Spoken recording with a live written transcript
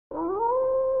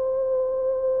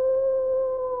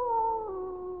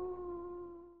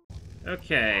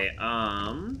Okay,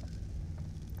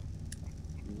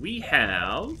 we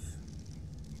have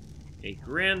a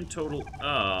grand total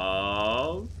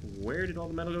of... Where did all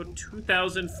the metal go?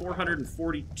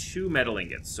 2,442 metal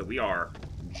ingots, so we are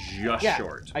just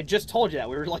short. I just told you that.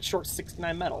 We were, like, short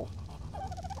 69 metal.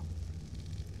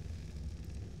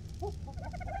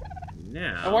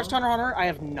 Now... I watched Hunter x Hunter. I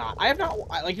have not.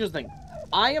 Like, here's the thing.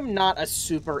 I am not a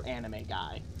super anime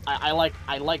guy. I like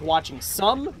watching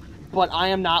some, but I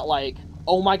am not like,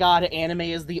 oh my god, anime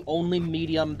is the only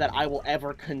medium that I will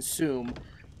ever consume.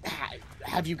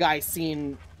 Have you guys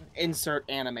seen insert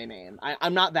anime name?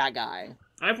 I'm not that guy.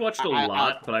 I've watched a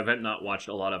lot, but I've not watched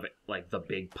a lot of, like, the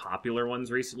big popular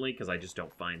ones recently, because I just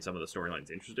don't find some of the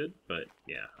storylines interested. But,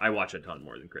 yeah, I watch a ton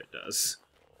more than Crit does.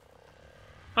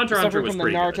 Hunter x Hunter was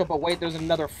pretty Naruto, good. But wait, there's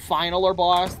another finaler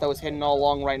boss that was hidden all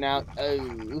along right now.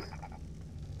 Oh.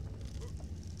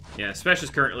 Yeah, Spesh is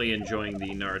currently enjoying the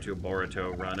Naruto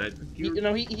Boruto run.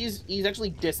 He's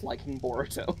actually disliking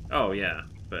Boruto. Oh yeah,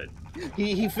 but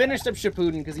he finished up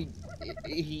Shippuden because he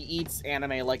eats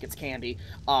anime like it's candy.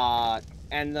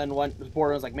 And then when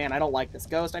Boruto was like, man, I don't like this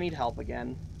ghost. I need help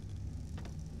again.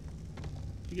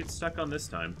 You get stuck on this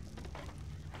time.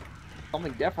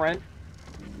 Something different.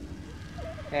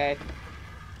 Hey.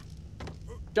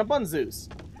 Jump on Zeus.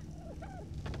 I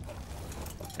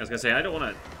was gonna say, I don't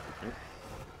want to...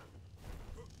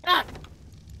 Ah!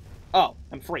 Oh,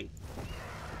 I'm free.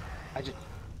 I just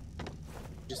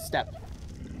stepped.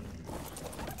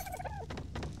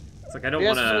 It's like I don't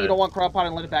want to... You don't want cryopod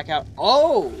and let it back out.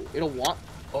 Oh! It'll want...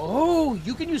 Oh!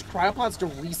 You can use cryopods to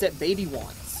reset baby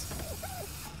wants.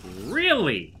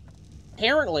 Really?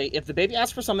 Apparently, if the baby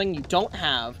asks for something you don't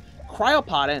have,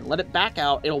 cryopod it and let it back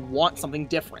out, it'll want something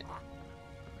different.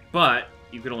 But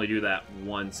you can only do that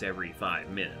once every 5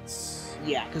 minutes.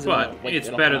 Yeah, because it's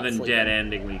better than dead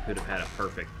ending when you could have had a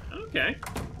perfect... Okay.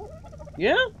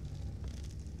 Yeah?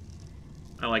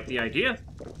 I like the idea.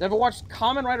 Ever watched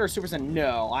Kamen Rider or Super Sentai?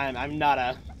 No, I'm not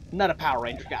a Power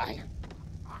Ranger guy.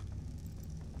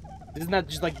 Isn't that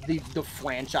just like the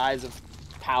franchise of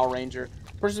Power Ranger?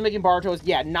 Person making Boruto is,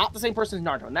 yeah, not the same person as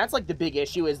Naruto. And that's like the big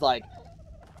issue is like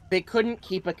they couldn't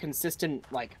keep a consistent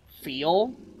like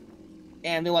feel.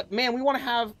 And they're like, man, we want to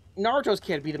have Naruto's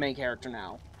kid be the main character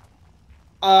now.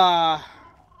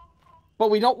 But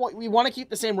we want to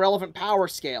keep the same relevant power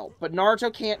scale, but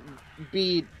Naruto can't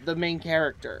be the main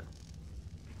character.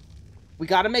 We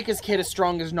gotta make his kid as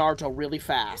strong as Naruto really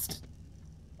fast.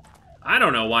 I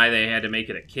don't know why they had to make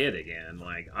it a kid again.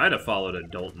 Like, I'd have followed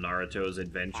adult Naruto's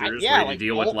adventures where he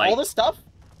deal with, like... all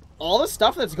the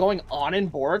stuff that's going on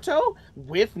in Boruto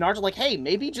with Naruto, like, hey,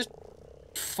 maybe just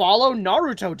follow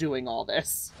Naruto doing all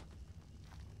this.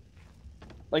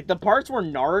 Like, the parts where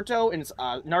Naruto,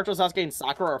 Sasuke, and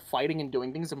Sakura are fighting and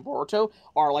doing things in Boruto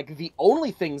are, like, the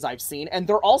only things I've seen, and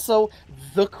they're also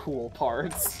the cool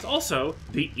parts. It's also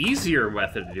the easier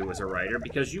method to do as a writer,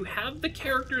 because you have the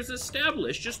characters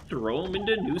established, just throw them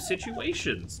into new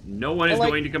situations. No one is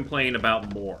going to complain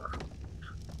about more.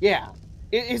 Yeah.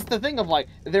 It's the thing of, like,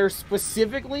 they're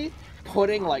specifically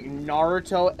putting, like,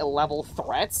 Naruto-level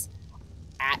threats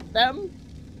at them,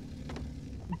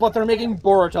 but they're making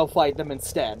Boruto fight them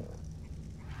instead.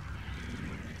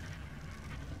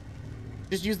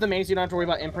 Just use the nanny so you don't have to worry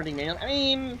about imprinting nanny. I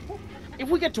mean, if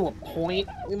we get to a point,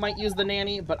 we might use the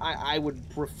nanny, but I would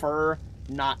prefer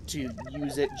not to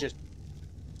use it just,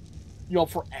 you know,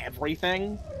 for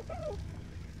everything.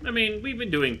 I mean, we've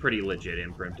been doing pretty legit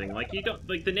imprinting. Like, you don't...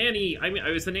 Like, the nanny... I mean,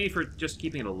 is the nanny for just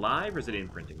keeping it alive, or is it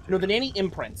imprinting too? No, the nanny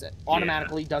imprints it.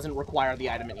 Automatically doesn't require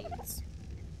the item it needs.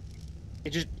 It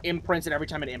just imprints it every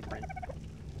time it imprints.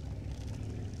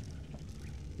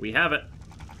 We have it.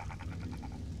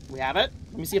 We have it?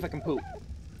 Let me see if I can poop.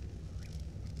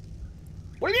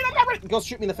 What do you mean I'm not... Go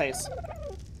shoot me in the face.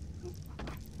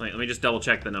 Wait, let me just double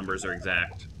check the numbers are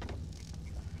exact.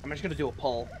 I'm just gonna do a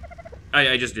pull.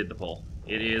 I just did the pull.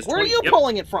 It is... Where are you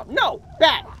pulling it from? No!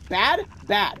 Bad! Bad!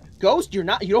 Bad! Ghost, you're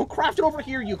not... You don't craft it over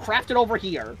here, you craft it over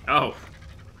here. Oh.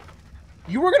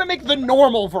 You were gonna make the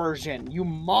normal version, you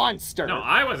monster! No,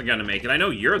 I wasn't gonna make it. I know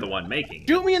you're the one making it.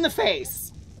 Shoot me in the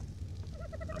face!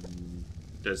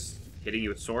 Does hitting you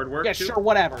with sword work, Yeah, too? sure,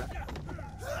 whatever.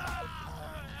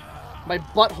 My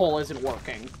butthole isn't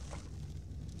working.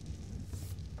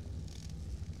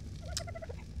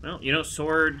 Well, you know,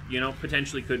 sword, you know,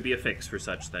 potentially could be a fix for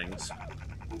such things.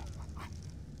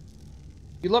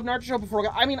 You love Naruto show before...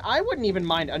 I mean, I wouldn't even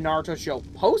mind a Naruto show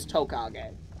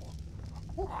post-Hokage.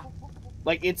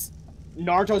 Like, it's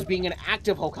Naruto's being an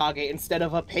active Hokage instead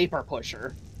of a paper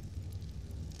pusher.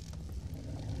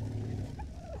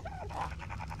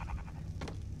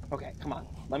 Okay, come on.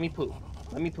 Let me poop.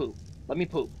 Let me poop. Let me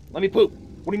poop. Let me poop.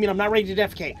 What do you mean I'm not ready to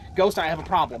defecate? Ghost, I have a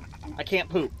problem. I can't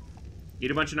poop.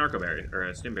 Eat a bunch of narco berries,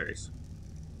 or stimberries.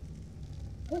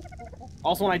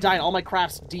 Also, when I die, all my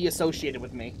craft's de-associated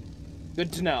with me.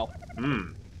 Good to know.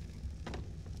 Mmm.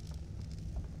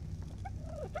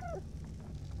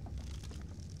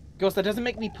 Ghost, that doesn't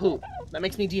make me poop. That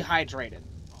makes me dehydrated.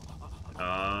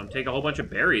 Take a whole bunch of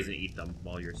berries and eat them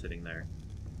while you're sitting there.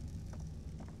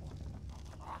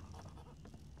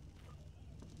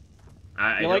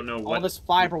 I don't know what... all this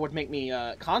fiber would make me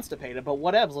constipated, but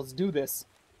whatevs, let's do this.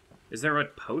 Is there a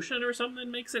potion or something that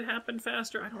makes it happen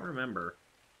faster? I don't remember.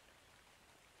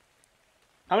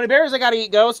 How many berries I gotta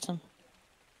eat, Ghost?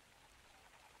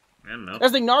 I don't know.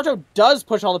 That's the thing, Naruto does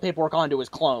push all the paperwork onto his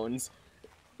clones.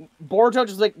 Boruto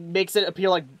just, like, makes it appear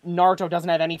like Naruto doesn't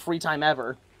have any free time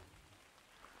ever.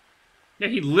 Yeah,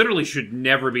 he literally should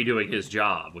never be doing his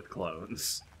job with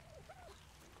clones.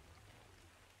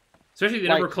 Especially the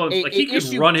number of clones. Like, he could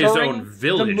run his own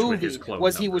village with his clone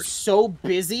numbers. He was so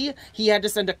busy, he had to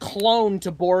send a clone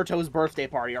to Boruto's birthday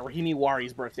party, or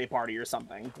Himiwari's birthday party, or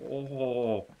something.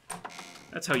 Oh,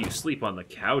 that's how you sleep on the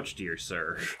couch, dear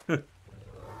sir.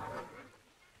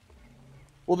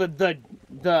 Well,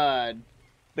 the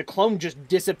clone just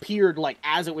disappeared, like,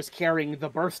 as it was carrying the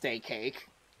birthday cake.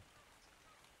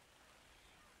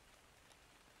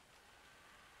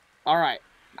 Alright.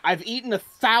 I've eaten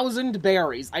 1,000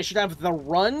 berries. I should have the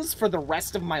runs for the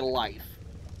rest of my life.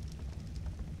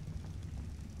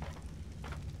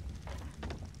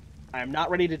 I am not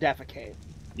ready to defecate.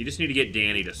 You just need to get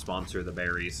Danny to sponsor the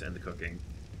berries and the cooking.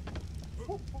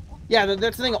 Yeah,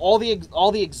 that's the thing. All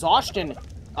the exhaustion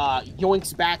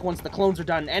yoinks back once the clones are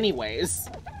done anyways.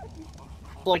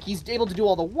 Like, he's able to do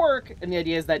all the work, and the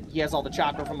idea is that he has all the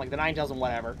chakra from, like, the Ninetales and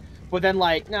whatever. But then,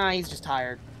 like, nah, he's just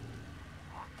tired.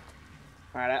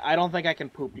 Alright, I don't think I can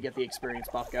poop to get the experience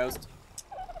buff, Ghost.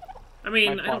 I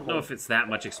mean, I don't know if it's that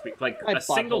much experience. Like, a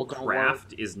single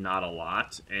craft is not a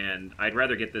lot, and I'd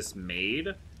rather get this made.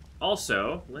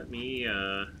 Also, let me,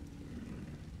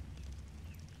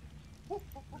 let's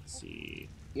see.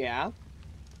 Yeah?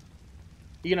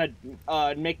 You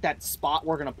gonna, make that spot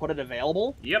we're gonna put it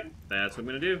available? Yep, that's what I'm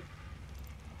gonna do.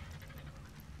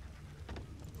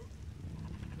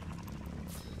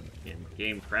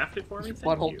 Game crafted for me.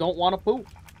 Butthole don't want to poop.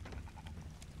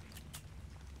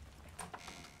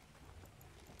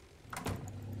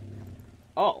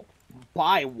 Oh,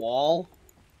 buy wall.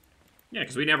 Yeah,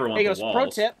 because we never want the walls. Pro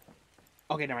tip.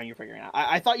 Okay, never mind. You're figuring it out.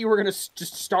 I thought you were gonna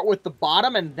just start with the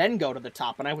bottom and then go to the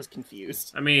top, and I was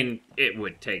confused. I mean, it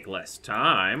would take less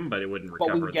time, but it wouldn't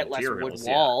recover the materials. But we would get less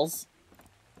wood walls.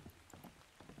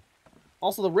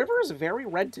 Also, the river is very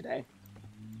red today.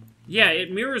 Yeah,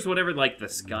 it mirrors whatever, like, the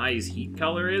sky's heat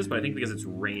color is, but I think because it's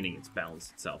raining, it's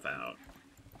balanced itself out.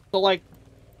 So, like,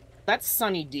 that's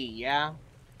Sunny D, yeah?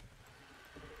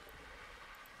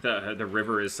 The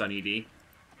river is Sunny D.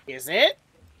 Is it?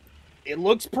 It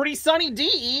looks pretty Sunny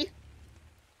D.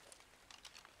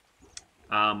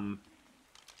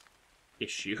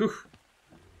 Issue.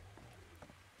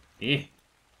 Eh.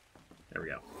 There we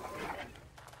go.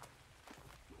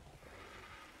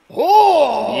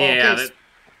 Oh! Yeah, okay.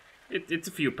 It's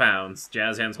a few pounds.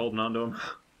 Jazz Hand's holding on to him.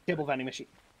 Kibble vending machine.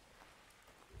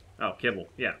 Oh, Kibble.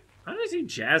 Yeah. How did I see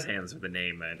Jazz Hands for the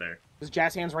name right there? There's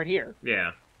Jazz Hands right here.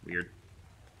 Yeah. Weird.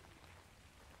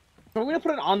 So are we gonna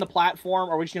put it on the platform,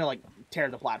 or are we just gonna, like, tear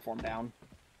the platform down?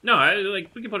 No, we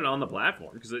can put it on the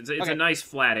platform, because it's okay. A nice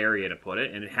flat area to put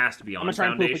it, and it has to be on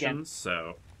foundations,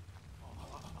 so...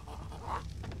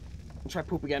 I'm trying to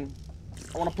poop again.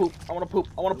 I wanna poop. I wanna poop.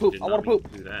 I wanna poop. I wanna poop.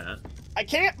 Do that. I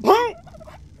can't poop!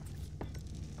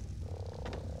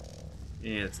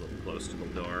 Yeah, it's a little close to the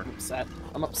door. I'm upset.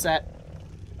 I'm upset.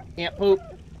 Can't poop.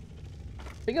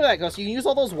 Think of that, Ghost. You can use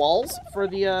all those walls for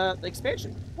the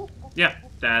expansion. Yeah,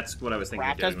 that's what I was thinking.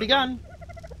 Craft has begun.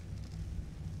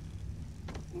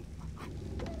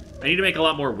 I need to make a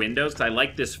lot more windows, because I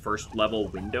like this first level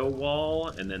window wall,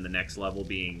 and then the next level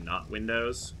being not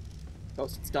windows.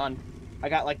 Ghost, it's done. I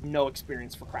got, like, no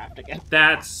experience for crafting it.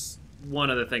 That's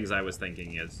one of the things I was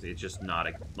thinking, is it's just not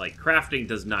a... Like, crafting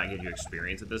does not give you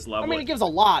experience at this level. I mean, it gives a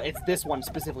lot. It's this one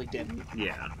specifically didn't.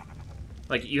 Yeah.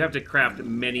 Like, you have to craft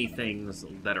many things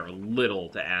that are little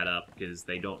to add up, because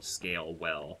they don't scale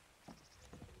well.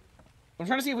 I'm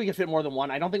trying to see if we can fit more than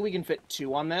one. I don't think we can fit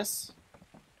 2 on this.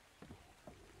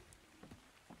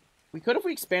 We could if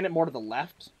we expand it more to the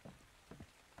left.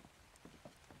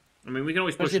 I mean, we can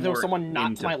always push more especially if there was someone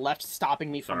not to my left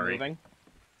stopping me from moving.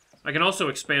 I can also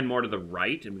expand more to the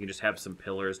right, and we can just have some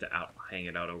pillars to hang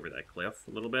it out over that cliff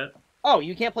a little bit. Oh,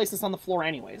 you can't place this on the floor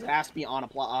anyways. It has to be on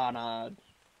a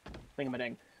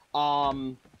thingamading.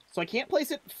 So I can't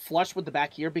place it flush with the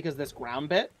back here because of this ground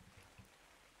bit.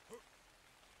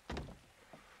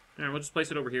 Alright, we'll just place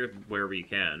it over here wherever you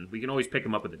can. We can always pick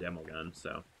them up with the demo gun,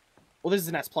 so... Well, this is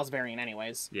an S+ variant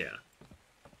anyways. Yeah.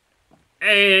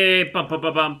 Hey! Bum, bum,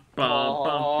 bum, bum, bum, bum,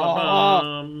 bum,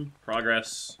 bum.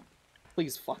 Progress.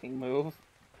 Please fucking move.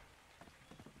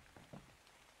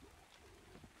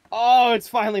 Oh, it's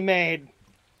finally made.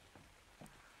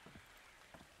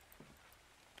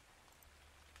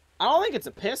 I don't think it's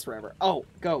a piss river. Oh,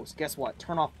 Ghost, guess what?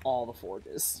 Turn off all the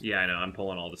forges. Yeah, I know. I'm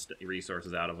pulling all the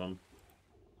resources out of them.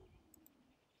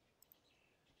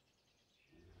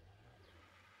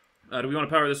 Do we want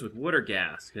to power this with wood or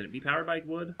gas? Can it be powered by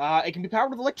wood? It can be powered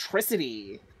with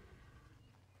electricity.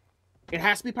 It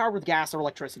has to be powered with gas or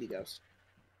electricity, Ghost.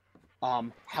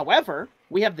 However,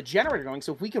 we have the generator going,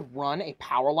 so if we could run a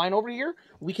power line over here,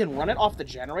 we can run it off the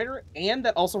generator, and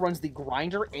that also runs the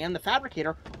grinder and the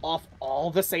fabricator off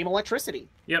all the same electricity.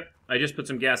 Yep, I just put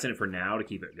some gas in it for now to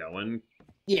keep it going.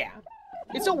 Yeah.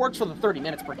 It still works for the 30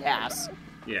 minutes per gas.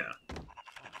 Yeah.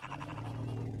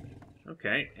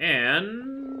 Okay,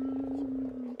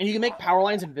 and you can make power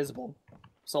lines invisible.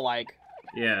 So, like...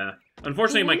 Yeah.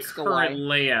 Unfortunately, my current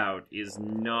layout is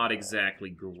not exactly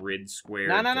grid square.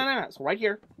 No. So right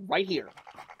here.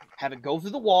 Have it go through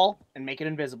the wall and make it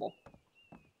invisible.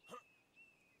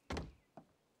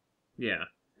 Yeah.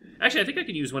 Actually, I think I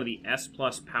could use one of the S+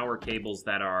 power cables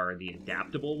that are the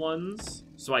adaptable ones.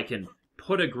 So I can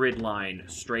put a grid line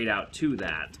straight out to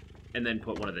that, and then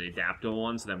put one of the adaptable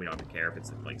ones, so then we don't have to care if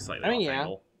it's, like, slightly off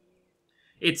angle.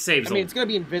 It saves it's going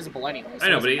to be invisible anyway. So I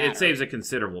know, but it saves a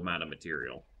considerable amount of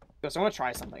material. So I'm going to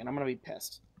try something, and I'm going to be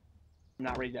pissed. I'm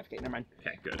not ready to defecate. Never mind.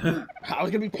 Okay, good. I was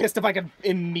going to be pissed if I could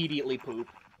immediately poop.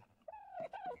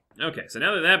 Okay, so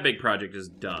now that that big project is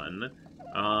done,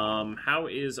 how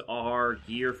is our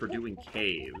gear for doing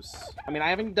caves? I mean,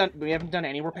 we haven't done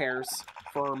any repairs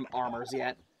for armors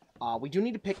yet. We do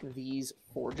need to pick these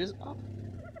forges up,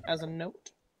 as a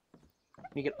note.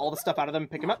 You get all the stuff out of them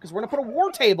and pick them up, because we're going to put a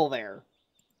war table there.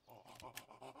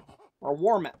 Or a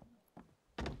war map.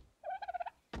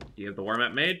 Do you have the war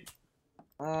map made?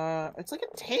 It's like a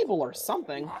table or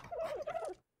something.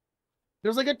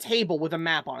 There's like a table with a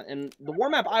map on it, and the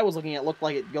war map I was looking at looked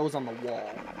like it goes on the wall.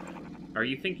 Are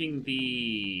you thinking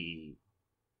the...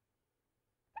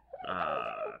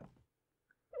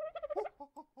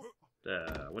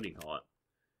 what do you call it?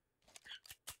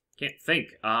 Can't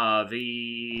think.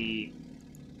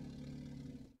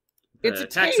 It's a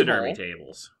taxidermy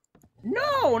tables.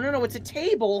 No, it's a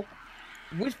table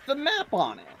with the map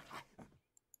on it.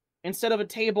 Instead of a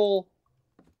table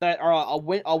that are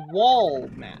a wall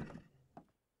map.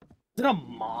 Is it a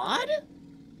mod?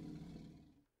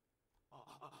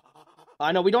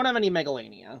 I know we don't have any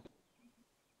Megalania.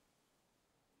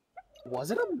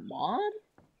 Was it a mod?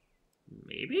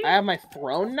 Maybe? I have my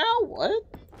throne now? What?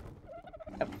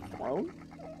 I have a throne?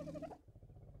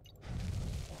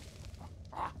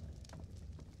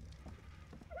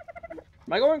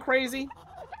 Am I going crazy?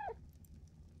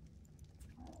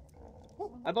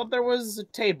 I thought there was a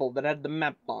table that had the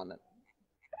map on it.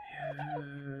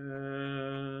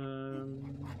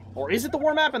 Or is it the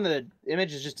war map and the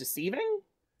image is just deceiving?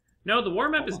 No, the war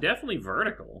map is definitely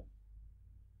vertical.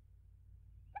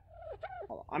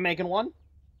 I'm making one.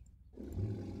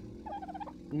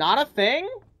 Not a thing?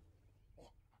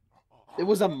 It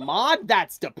was a mod?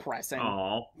 That's depressing.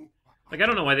 Oh. Like, I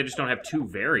don't know why they just don't have two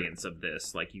variants of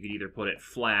this. Like, you could either put it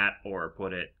flat or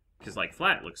put it... Because, like,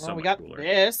 flat looks so much cooler. We got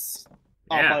this.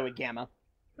 Oh, yeah. by the way, gamma.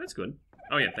 That's good.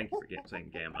 Oh, yeah, thank you for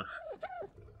saying gamma.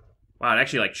 Wow, it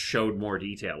actually, like, showed more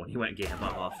detail when he went gamma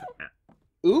off.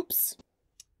 Oops.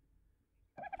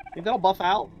 Think that'll buff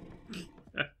out?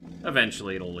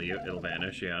 Eventually, it'll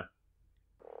vanish, yeah.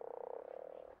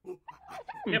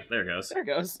 Yep, there it goes. There it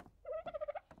goes.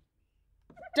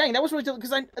 Dang, that was really...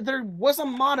 Because there was a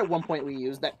mod at one point we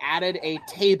used that added a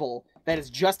table that is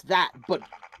just that, but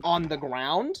on the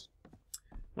ground.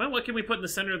 Well, what can we put in the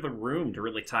center of the room to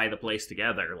really tie the place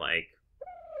together? Like...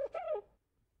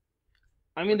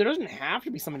 I mean, there doesn't have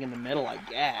to be something in the middle, I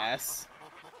guess.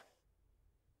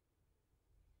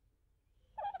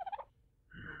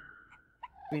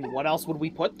 I mean, what else would we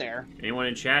put there? Anyone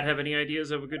in chat have any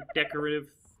ideas of a good decorative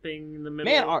thing in the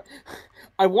middle? Man,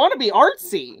 I want to be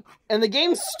artsy, and the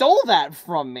game stole that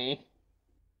from me.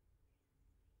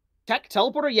 Tech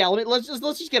teleporter? Yeah, let's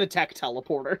just get a tech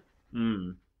teleporter.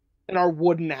 Hmm. In our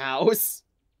wooden house.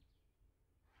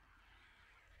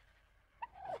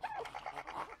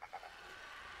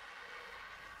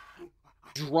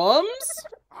 Drums?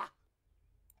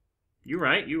 You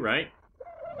right.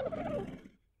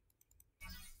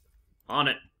 On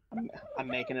it. I'm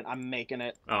making it. I'm making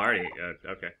it. Oh, already?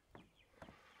 Okay.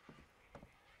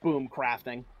 Boom,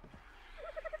 crafting.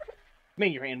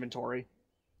 Make your inventory.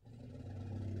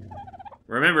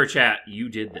 Remember, chat, you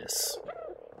did this.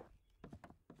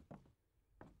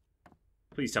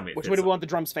 Please tell me it Which fits way do we up. want the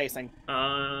drums facing?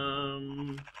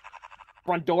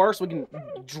 Front door, so we can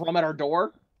drum at our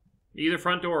door? Either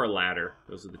front door or ladder.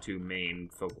 Those are the two main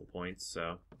focal points,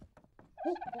 so...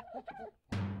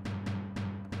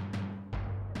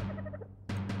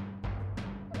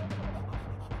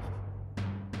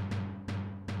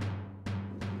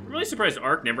 I'm really surprised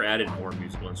ARK never added more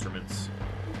musical instruments.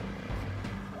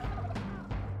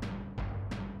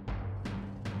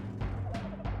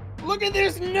 Look at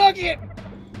this nugget!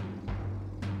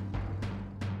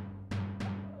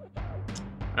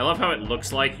 I love how it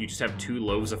looks like you just have 2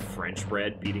 loaves of French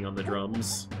bread beating on the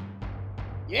drums.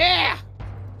 Yeah!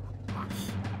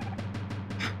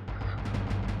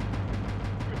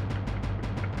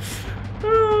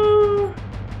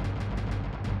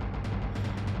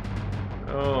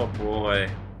 Oh boy.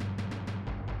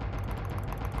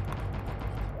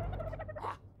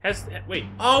 Wait.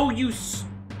 Oh, you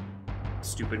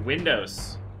stupid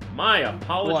Windows. My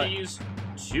apologies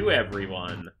to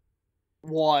everyone.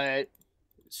 What?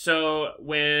 So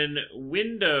when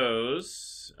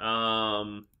Windows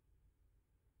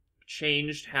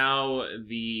changed how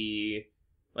the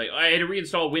I had to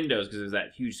reinstall Windows because there's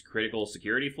that huge critical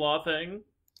security flaw thing.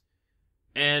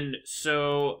 And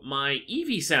so my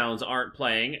Eevee sounds aren't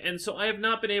playing, and so I have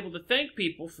not been able to thank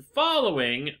people for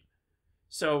following.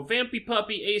 So Vampy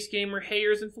Puppy, Ace Gamer,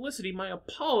 Hayers, and Felicity, my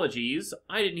apologies.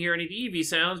 I didn't hear any of the Eevee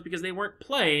sounds because they weren't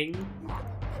playing.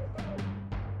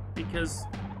 Because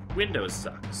Windows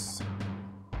sucks.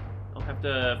 I'll have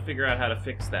to figure out how to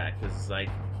fix that, because I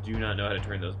do not know how to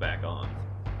turn those back on.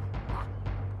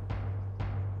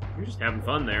 You're just having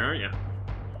fun there, aren't you?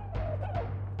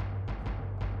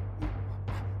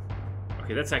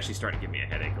 Okay, that's actually starting to give me a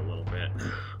headache a little bit.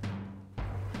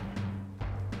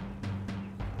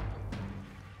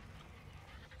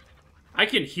 I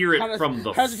can hear it from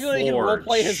the How's it feel like you can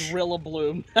roleplay his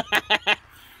Rillaboom?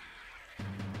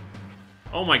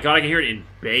 Oh my god, I can hear it in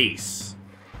bass.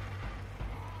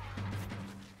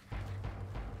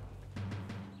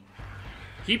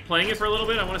 Keep playing it for a little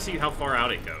bit. I want to see how far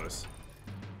out it goes.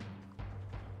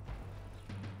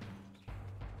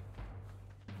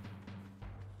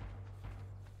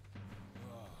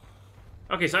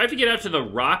 Okay, so I have to get out to the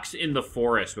rocks in the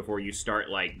forest before you start,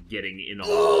 like, getting in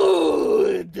all...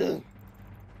 Good! Oh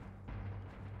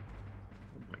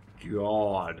my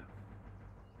god.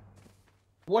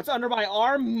 What's under my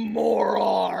arm? More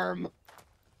arm!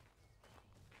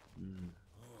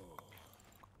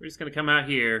 We're just gonna come out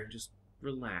here, just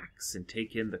relax, and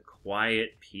take in the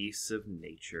quiet peace of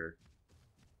nature.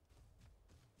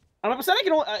 I'm upset I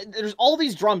can only, there's all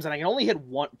these drums and I can only hit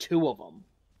 2 of them.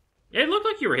 It looked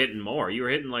like you were hitting more. You were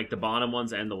hitting, like, the bottom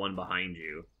ones and the one behind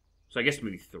you. So I guess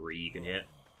maybe 3 you can hit.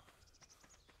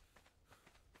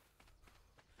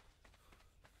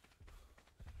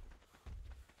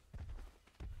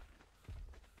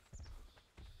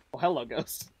 Oh, hello,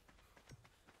 Ghost.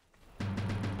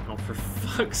 Oh, for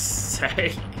fuck's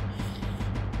sake.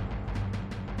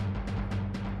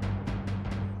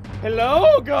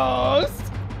 Hello, Ghost!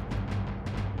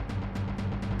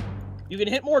 You can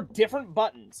hit more different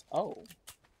buttons. Oh.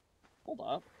 Hold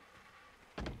up.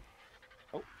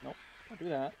 Oh, nope. Don't do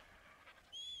that.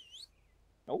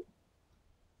 Nope.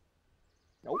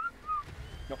 Nope.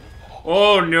 Nope.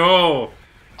 Oh, no!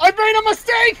 I made a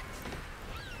mistake!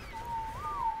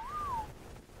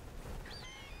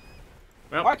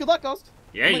 Well, Alright, good luck, Ghost.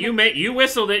 Yeah, you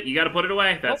whistled it. You gotta put it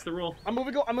away. That's the rule. I'm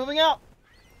moving out.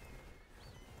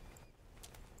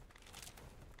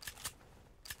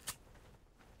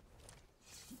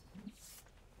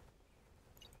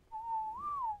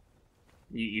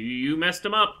 You messed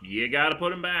him up. You gotta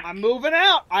put him back. I'm moving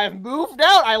out. I've moved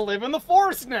out. I live in the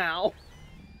forest now.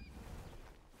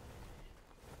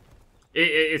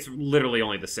 It's literally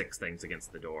only the 6 things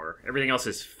against the door. Everything else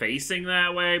is facing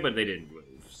that way, but they didn't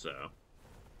move, so...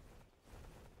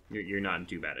 You're not in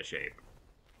too bad a shape.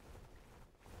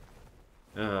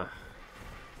 Fuck.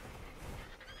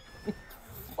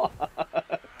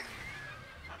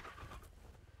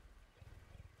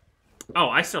 Oh,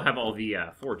 I still have all the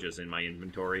forges in my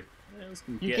inventory.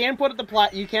 You can't put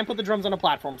the drums on a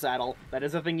platform saddle. That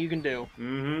is a thing you can do.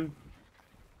 Mm-hmm.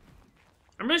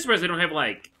 I'm really surprised they don't have,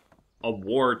 like, a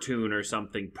war tune or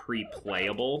something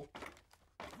pre-playable.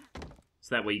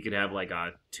 So that way you could have, like,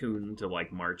 a tune to,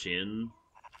 like, march in.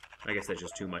 I guess that's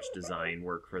just too much design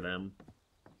work for them.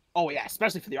 Oh, yeah,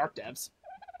 especially for the ARK devs.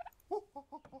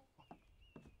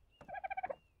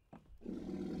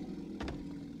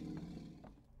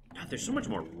 there's so much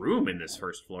more room in this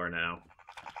first floor now.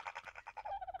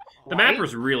 The Right? map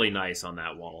was really nice on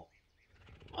that wall.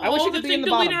 I wish it could be in the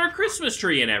bottom. deleted our Christmas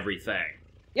tree and everything.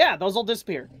 Yeah, those will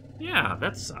disappear. Yeah,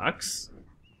 that sucks.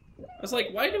 I was like,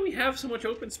 why do we have so much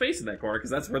open space in that corner? Because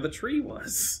that's where the tree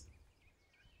was.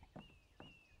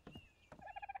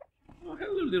 Oh,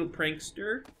 hello, little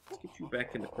prankster. Let's get you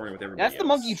back in the corner with everybody That's the else.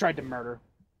 monkey you tried to murder.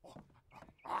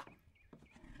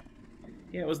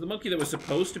 Yeah, it was the monkey that was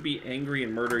supposed to be angry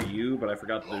and murder you, but I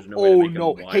forgot that there's no way to make him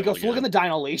wild Hey, Ghost, look again. in the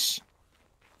dino leash.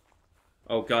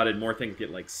 Oh god, and more things get,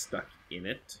 like, stuck in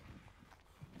it.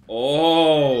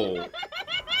 Oh!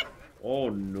 Oh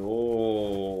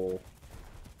no.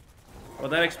 Well,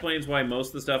 that explains why most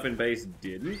of the stuff in base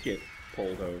didn't get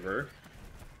pulled over.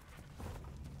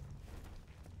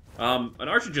 An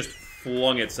archer just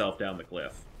flung itself down the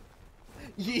cliff.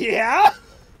 Yeah?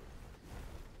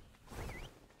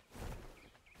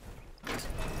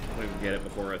 We can get it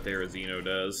before Therizino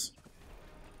does.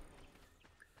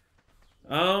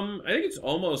 I think it's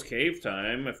almost cave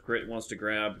time if Crit wants to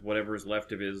grab whatever is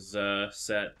left of his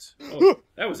set. Oh,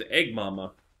 that was Egg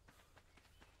Mama.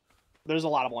 There's a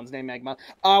lot of ones named Magma.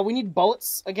 We need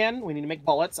bullets again. We need to make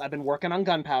bullets. I've been working on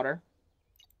gunpowder.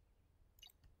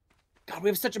 God, we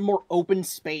have such a more open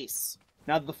space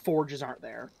now that the forges aren't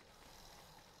there.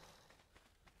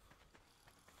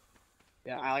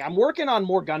 Yeah, I'm working on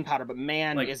more gunpowder, but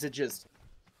man, Like, is it just...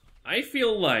 I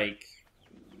feel like...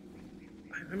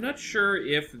 I'm not sure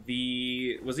if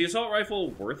the... Was the assault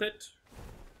rifle worth it?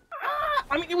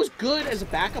 I mean, it was good as a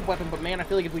backup weapon, but man, I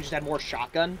feel like if we just had more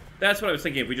shotgun... That's what I was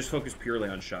thinking. If we just focus purely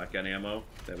on shotgun ammo,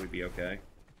 that would be okay.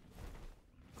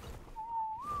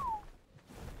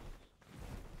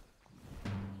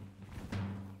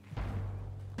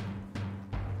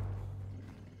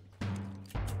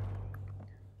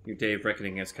 Your day of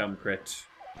reckoning has come, Crit.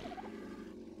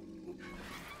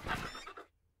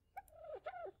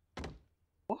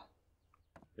 What?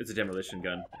 It's a demolition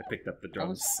gun. I picked up the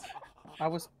drums. I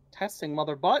was testing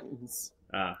mother buttons.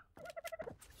 Ah.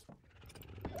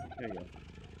 There you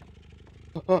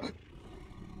go. It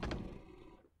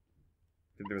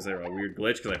Think there was a weird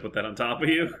glitch because I put that on top of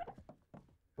you?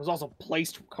 was also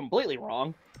placed completely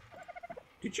wrong.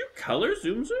 Did you color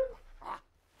Zoom Zoom?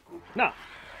 No.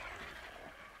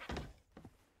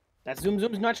 That's Zoom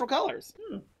Zoom's natural colors.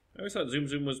 I always thought Zoom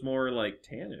Zoom was more, like,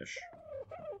 tannish.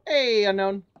 Hey,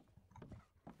 unknown.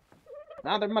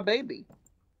 Now they're my baby.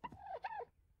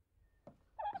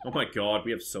 Oh my god,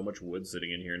 we have so much wood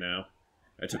sitting in here now.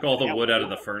 I took all the wood out of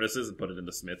the furnaces and put it in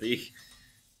the smithy.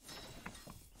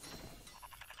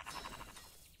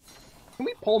 Can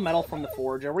we pull metal from the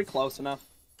forge? Are we close enough?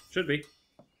 Should be.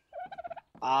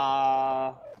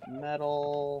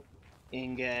 Metal,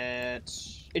 ingot...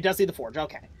 It does see the forge,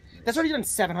 okay. That's already done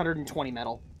 720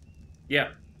 metal. Yeah.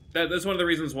 That's one of the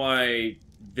reasons why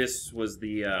this was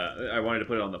the, I wanted to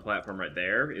put it on the platform right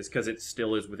there, is because it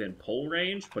still is within pull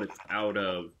range, but it's out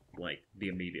of, like, the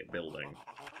immediate building.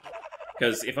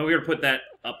 Because if I were to put that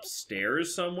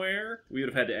upstairs somewhere, we would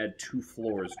have had to add 2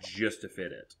 floors just to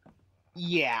fit it.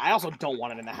 Yeah, I also don't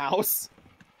want it in the house.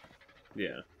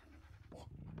 Yeah.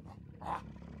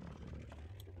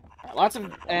 Lots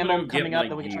of ammo coming up my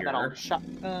that we can turn that on gear.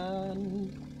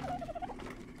 shotgun.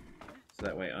 So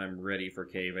that way I'm ready for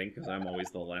caving, because I'm always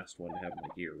the last one to have my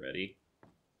gear ready.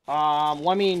 Well,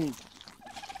 I mean...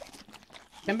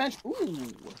 Chem bench? Ooh.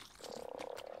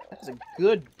 That's a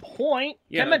good point.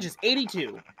 Yeah. Chem bench is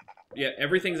 82. Yeah,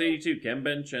 everything's 82. Chem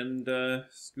bench and, scuba.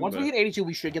 Once we hit 82,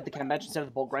 we should get the chem bench instead of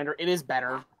the bulk grinder. It is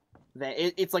better.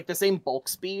 It's like the same bulk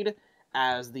speed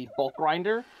as the bulk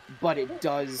grinder, but it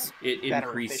does It better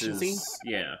increases, efficiency.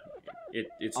 yeah,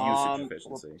 it's usage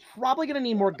efficiency. We're probably going to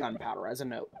need more gunpowder, as a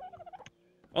note.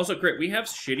 Also, Crit, we have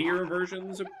shittier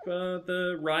versions of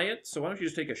the Riot, so why don't you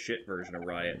just take a shit version of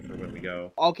Riot for when we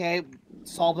go? Okay,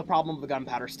 solve the problem of the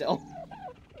gunpowder still.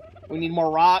 We need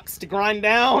more rocks to grind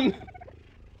down.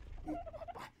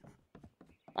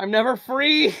 I'm never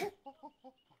free.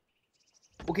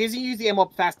 Okay, so you use the ammo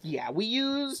up fast. Yeah, we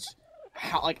used...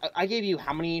 I gave you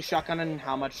how many shotgun and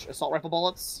how much assault rifle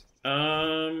bullets?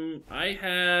 I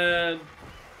had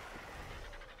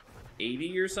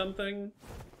 80 or something.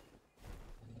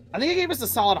 I think I gave us a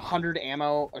solid 100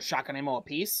 ammo, shotgun ammo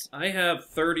apiece. I have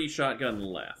 30 shotgun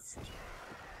left.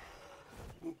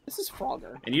 This is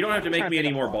Frogger. And you don't have to make me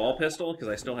any more Frogger. ball pistol, because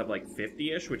I still have like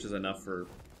 50-ish, which is enough for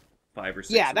 5 or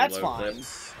 6 Yeah, that's reload fine.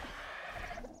 clips.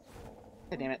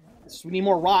 God damn it. So we need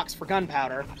more rocks for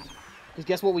gunpowder. Because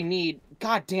guess what we need?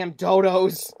 Goddamn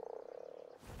dodos!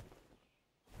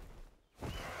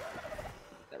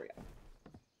 There we go.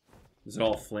 Is it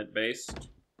all flint-based?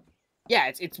 Yeah,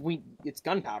 it's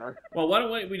gunpowder. Well,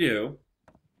 what we do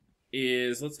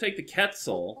is let's take the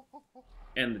Quetzal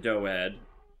and the Doed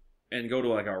and go to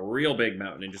like a real big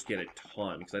mountain and just get a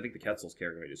ton, because I think the Quetzal's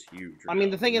carry weight is huge. I mean,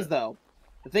 the thing is,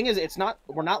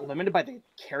 we're not limited by the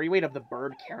carry weight of the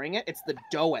bird carrying it. It's the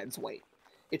Doed's weight.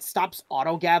 It stops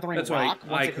auto gathering. That's rock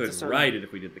why I could ride it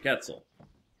if we did the Quetzal.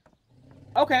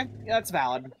 Okay, yeah, that's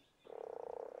valid.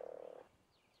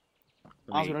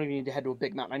 Also, we don't even need to head to a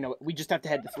big mountain. I know it. We just have to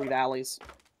head to Three Valleys.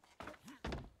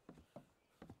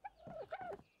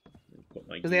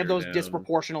 Because they have those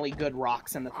disproportionately good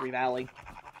rocks in the Three Valley.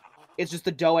 It's just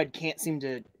the Doed can't seem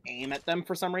to aim at them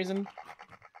for some reason.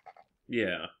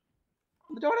 Yeah.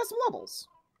 The Doed has some levels.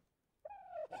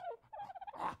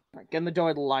 Alright, getting the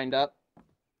Doed lined up.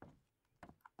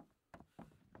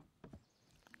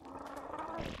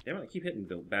 Damn it, I keep hitting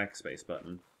the backspace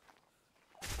button.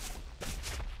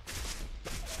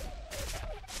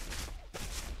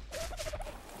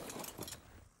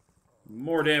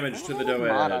 More damage to the Doed.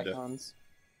 Mod icons.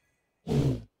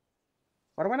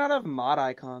 Why do I not have mod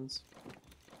icons?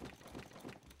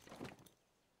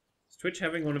 Is Twitch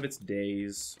having one of its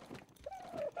days?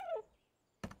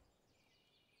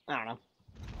 I don't know.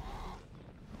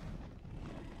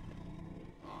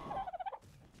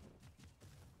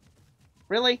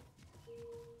 Really?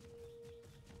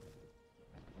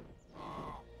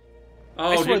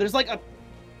 Oh, I swear, there's like a...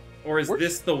 Or is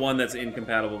this the one that's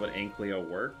incompatible but Ankleo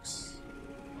works?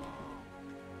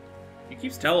 He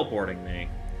keeps teleporting me.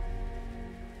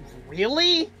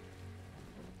 Really?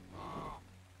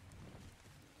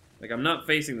 Like, I'm not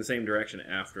facing the same direction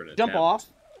after an attempt. Jump off.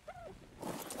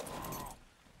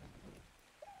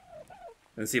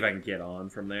 And see if I can get on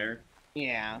from there.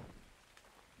 Yeah.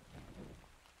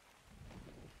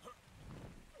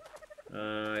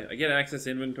 I get access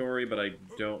inventory, but I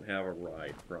don't have a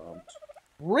ride prompt.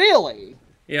 Really?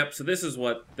 Yep, so this is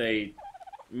what they...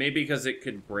 Maybe because it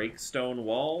could break stone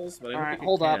walls, but I don't think it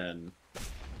hold can. Up.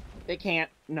 They can't.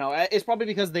 No, it's probably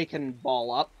because they can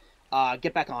ball up.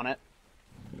 Get back on it.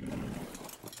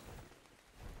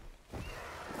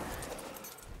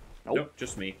 Nope,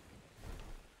 just me.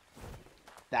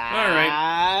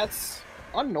 That's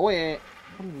annoying.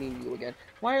 What do you mean you again?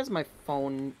 Why is my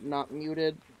phone not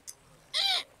muted?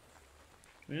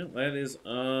 Well, that is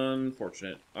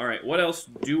unfortunate. Alright, what else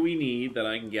do we need that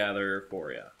I can gather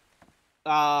for you?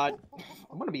 I'm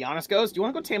gonna be honest, Ghost. Do you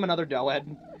want to go tame another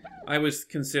Doed? I was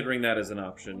considering that as an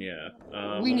option, yeah.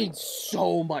 We need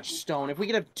so much stone. If we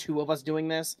could have two of us doing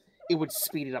this, it would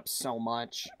speed it up so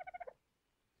much.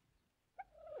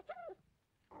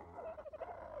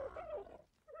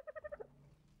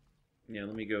 Yeah,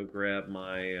 let me go grab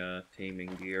my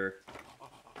taming gear.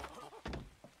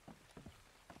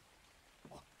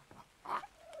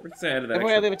 Where's that?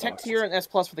 They have a tech tier and S+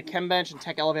 for the chem bench and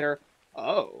tech elevator.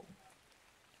 Oh.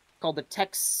 Called the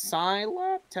Tech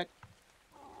Lab? Tech...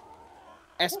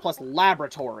 S+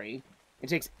 laboratory. It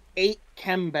takes 8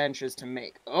 chem benches to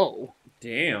make. Oh.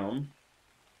 Damn.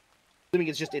 Assuming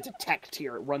it's a tech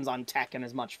tier. It runs on tech and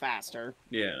is much faster.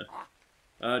 Yeah.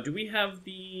 Do we have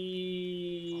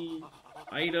the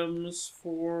items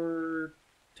for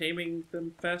taming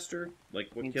them faster? Like,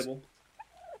 what kibble?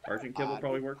 Argent kibble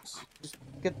probably works. Just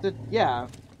get the... yeah.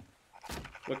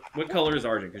 What color is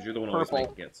Argent? Because you're the one always Purple.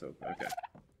 making it, so... Okay.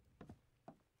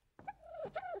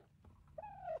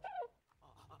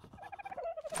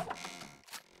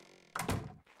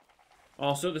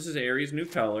 Also, this is Aries' new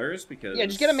colors, because... Yeah,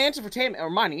 just get a mantle for taming,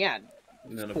 or mining, yeah.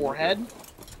 Forehead.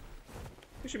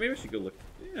 Actually, maybe I should go look...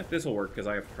 Yeah, this will work, because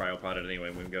I have to cryopod it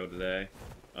anyway when we go today.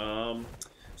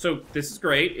 So, this is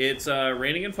great. It's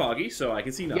raining and foggy, so I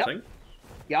can see nothing.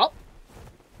 Yep.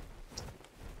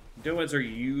 Doeds are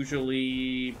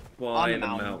usually by the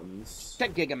mountains.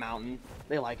 Check Giga Mountain.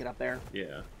 They like it up there.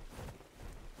 Yeah.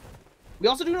 We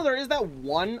also do know there is that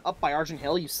one up by Argent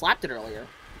Hill. You slapped it earlier.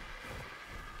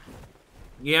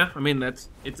 Yeah, I mean, it's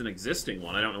an existing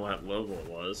one. I don't know what level it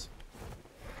was.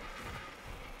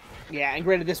 Yeah, and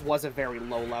granted, this was a very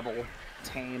low-level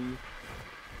tame.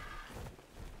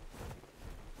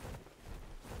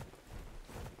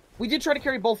 We did try to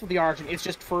carry both of the Argent. It's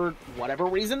just for whatever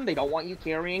reason, they don't want you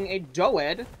carrying a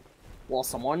Doed while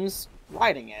someone's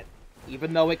riding it.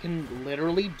 Even though it can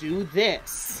literally do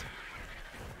this.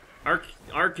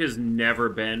 ARK has never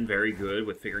been very good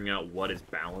with figuring out what is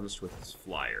balanced with its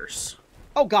flyers.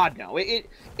 Oh god, no. It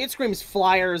screams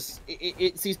flyers.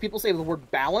 It sees people say the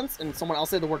word balance and someone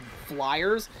else say the word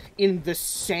flyers in the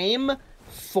same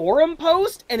forum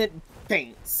post, and it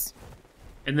faints.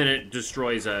 And then it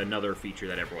destroys another feature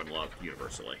that everyone loved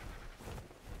universally.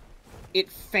 It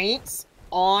faints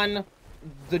on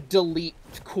the delete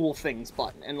cool things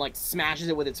button and, like, smashes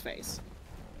it with its face.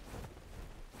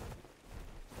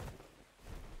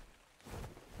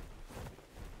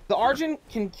 The Argent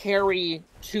can carry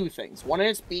two things. One in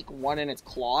its beak, one in its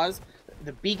claws.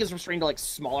 The beak is restrained to, like,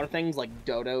 smaller things like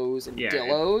dodos and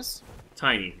dillos.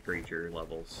 Tiny creature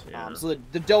levels, yeah. So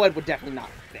the Doed would definitely not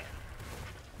fit.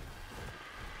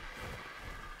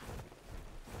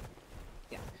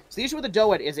 Yeah. So the issue with the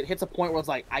Doed is it hits a point where it's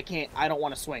like, I don't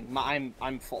want to swing.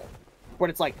 I'm full. But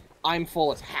it's like, I'm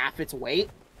full, it's half its weight.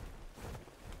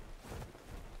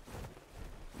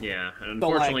 Yeah,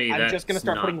 unfortunately, so, like, I'm just gonna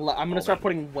start putting. I'm gonna start that.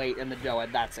 putting weight in the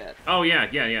Doed. That's it. Oh yeah.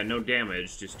 No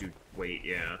damage. Just do weight.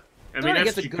 Yeah. I mean,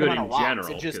 that's a good good in amount of rocks.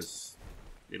 general because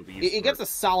it'll be. It gets a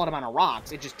solid amount of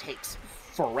rocks. It just takes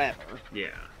forever. Yeah.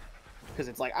 Because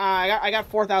it's like, I got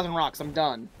 4,000 rocks. I'm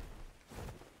done.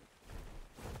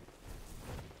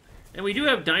 And we do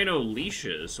have dino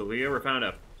leashes, so if we ever found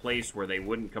a place where they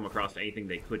wouldn't come across anything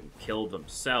they couldn't kill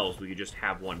themselves, we could just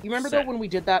have one. You remember though when we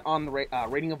did that on the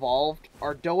Rating Evolved,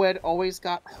 our Doed always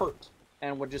got hurt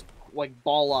and would just like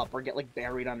ball up or get like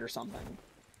buried under something.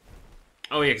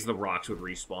 Oh yeah, because the rocks would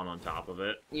respawn on top of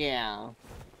it. Yeah.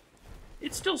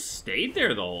 It still stayed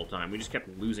there the whole time. We just kept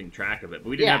losing track of it. But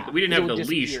we didn't have the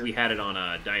leash. We had it on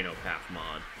a Dino Path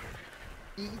mod.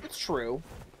 That's true.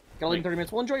 Got like 30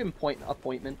 minutes. We'll enjoy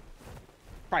appointment.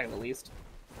 Try it at least.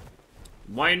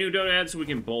 Why a new Doed? So we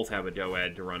can both have a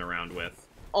Doed to run around with.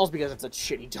 Also because it's a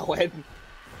shitty Doed.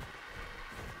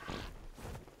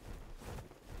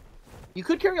 You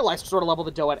could carry a Lystra to level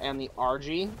the Doed and the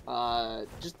RG.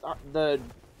 The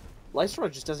Lystra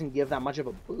just doesn't give that much of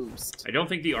a boost. I don't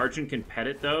think the Argent can pet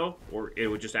it, though, or it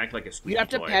would just act like a squeaky toy. You have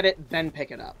to pet it, then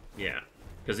pick it up. Yeah.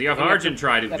 Because the Argent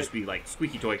tried, it would just be like,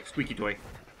 squeaky toy,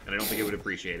 and I don't think it would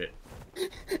appreciate it.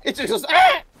 It just goes,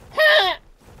 ah! Ah!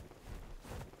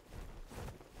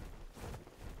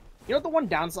 You know what the one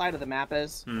downside of the map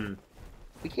is?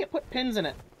 We can't put pins in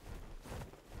it.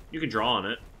 You can draw on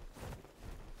it.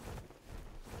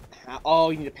 Oh,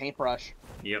 you need a paintbrush.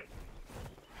 Yep.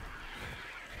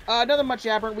 Nothing much,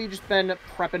 Aberrant. We've just been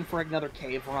prepping for another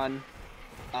cave run.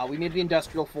 We made the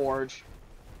Industrial Forge.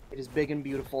 It is big and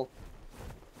beautiful.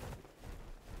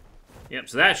 Yep,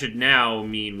 so that should now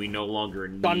mean we no longer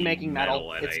need done making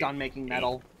metal. At it's done making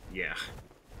metal. Yeah.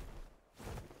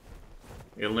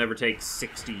 It'll never take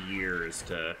 60 years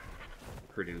to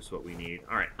produce what we need.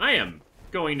 Alright, I am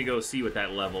going to go see what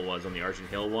that level was on the Argent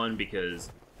Hill one,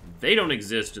 because they don't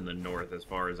exist in the north as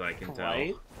far as I can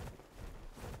tell.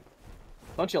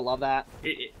 Don't you love that?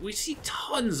 We see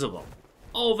tons of them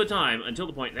all the time until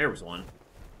the point there was one.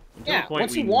 Yeah,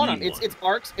 once you want them, it's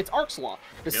Ark's law.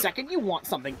 The second you want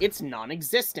something, it's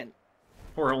non-existent.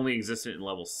 Or only existent in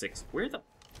level 6. Where the...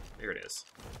 There it is.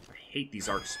 I hate these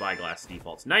Arc Spyglass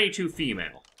defaults. 92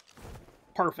 female.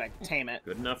 Perfect. Tame it.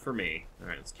 Good enough for me.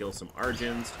 Alright, let's kill some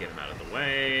Argents to get them out of the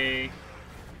way.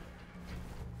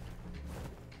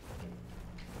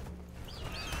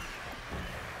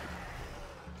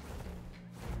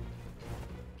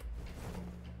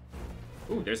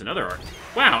 Ooh, there's another Arc.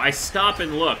 Wow, I stop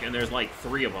and look, and there's like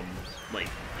 3 of them, like,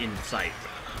 in sight.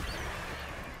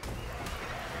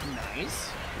 Nice.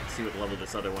 Let's see what level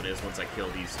this other one is once I kill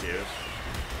these 2.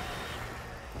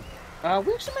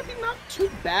 We actually might be not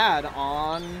too bad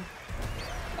on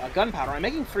gunpowder. I'm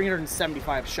making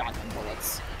 375 shotgun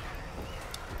bullets.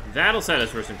 That'll set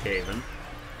us for some caving.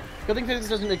 Good thing physics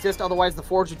doesn't exist, otherwise the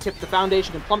forge would tip the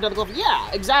foundation and plummet down the cliff.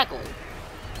 Yeah, exactly.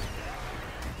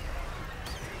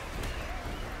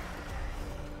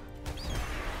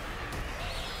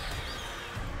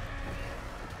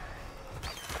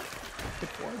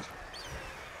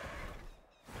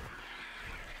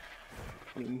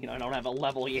 I don't have a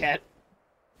level yet.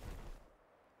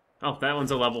 Oh, that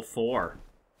one's a level 4.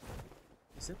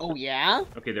 Oh, yeah?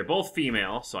 Okay, they're both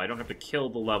female, so I don't have to kill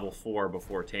the level 4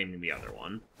 before taming the other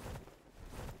one.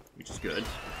 Which is good.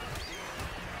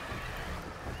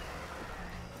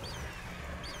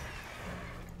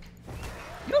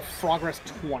 You know Frogress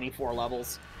 24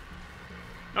 levels?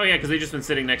 Oh yeah, because they've just been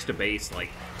sitting next to base, like,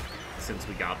 since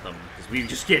we got them. Because we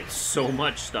just get so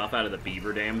much stuff out of the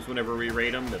beaver dams whenever we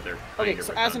raid them that they're okay,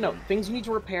 so as a note, things you need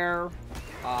to repair,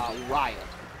 Riot.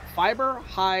 Fiber,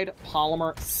 hide,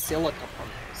 polymer, silica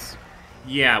pearls.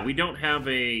 Yeah, we don't have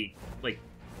a, like,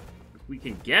 we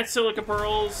can get silica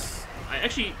pearls.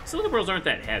 Actually, silica pearls aren't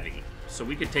that heavy, so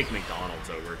we could take McDonald's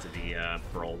over to the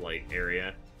pearl light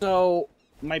area. So,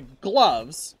 my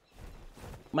gloves.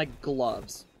 The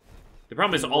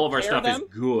problem is all of our stuff is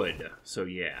good, so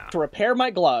yeah. To repair my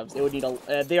gloves, it would need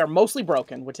they are mostly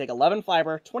broken. Would take 11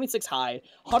 fiber, 26 hide,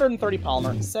 130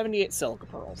 polymer, 78 silica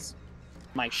pearls.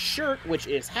 My shirt, which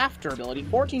is half durability,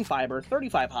 14 fiber,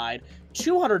 35 hide,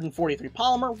 243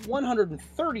 polymer,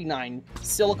 139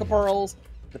 silica pearls.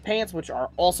 The pants, which are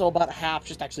also about half,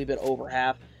 just actually a bit over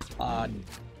half,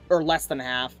 or less than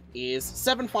half, is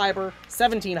 7 fiber,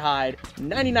 17 hide,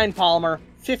 99 polymer,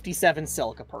 57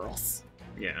 silica pearls.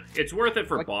 Yeah, it's worth it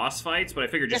for boss fights, but I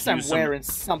figured just use wearing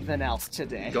something else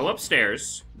today. Go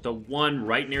upstairs. The one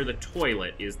right near the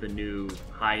toilet is the new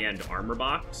high-end armor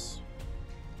box.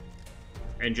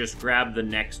 And just grab the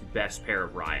next best pair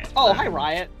of Riot. Oh, hi,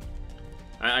 Riot.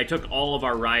 I took all of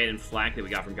our Riot and Flak that we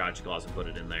got from Gotcha Claws and put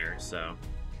it in there, so...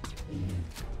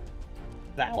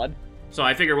 Valid. So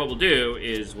I figure what we'll do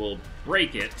is we'll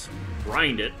break it,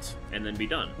 grind it, and then be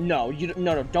done. No,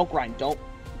 no, don't grind. Don't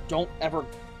ever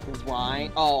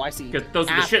grind. Oh, I see. Because those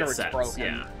are the shit sets, broken.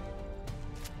 yeah.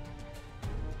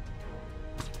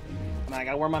 And I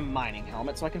gotta wear my mining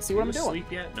helmet so I can see what I'm doing.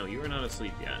 Asleep yet? No, you are not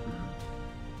asleep yet.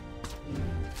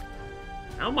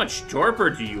 How much torpor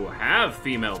do you have,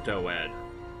 female Doed?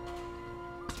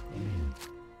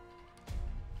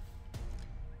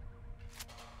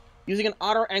 Using an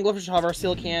otter anglerfish hover,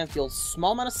 Silican deals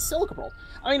small amount of silica pearls.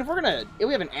 I mean, if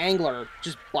we have an angler,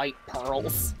 just bite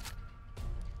pearls.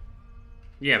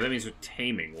 Yeah, but that means we're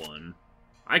taming one.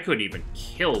 I couldn't even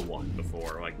kill one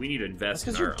before. Like, we need to invest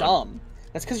in our... That's because you're dumb.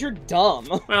 That's because you're dumb.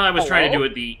 Well, I was trying to do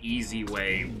it the easy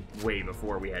way, way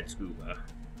before we had scuba.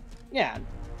 Yeah,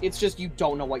 it's just you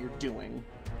don't know what you're doing.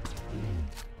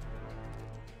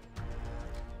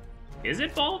 Is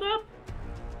it balled up?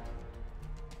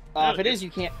 If it is, you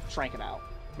can't shrank it out.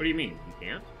 What do you mean? You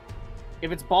can't?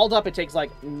 If it's balled up, it takes, like,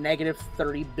 negative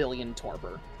 30 billion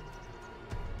torpor.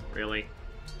 Really?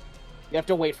 You have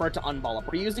to wait for it to unball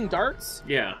up. Are you using darts?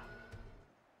 Yeah.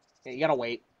 Yeah, you gotta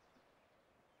wait.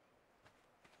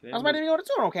 How's my what it's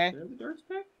doing, okay? Do you have the darts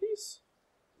back, please?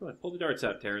 Go ahead, pull the darts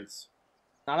out, Terrence.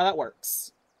 Not how that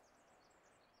works.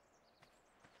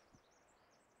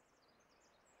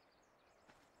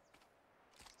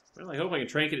 Well, I hope I can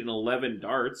trank it in 11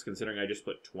 darts, considering I just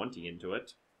put 20 into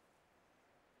it.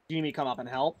 Do you need me to come up and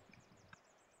help?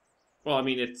 Well, I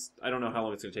mean, I don't know how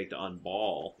long it's going to take to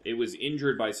unball. It was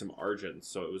injured by some Argents,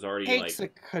 so it was already, you might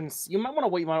want to,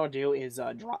 what you might want to do is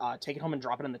take it home and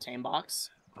drop it in the tame box.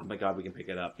 Oh my god, we can pick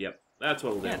it up. Yep, that's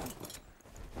what we'll do. Yeah.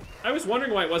 I was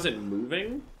wondering why it wasn't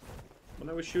moving when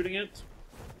I was shooting it.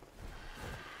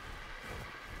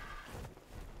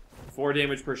 4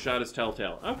 damage per shot is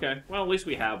telltale. Okay, well, at least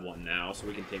we have one now, so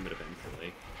we can tame it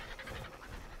eventually.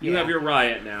 You have your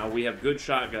Riot now. We have good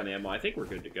shotgun ammo. I think we're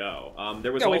good to go.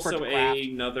 There was also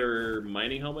another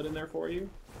mining helmet in there for you.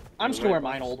 I'm just going to wear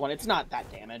mine old one. It's not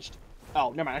that damaged. Oh,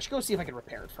 never mind. I should go see if I can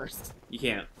repair it first. You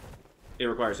can't. It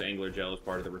requires angler gel as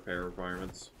part of the repair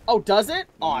requirements. Oh, does it?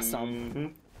 Awesome. Mm-hmm.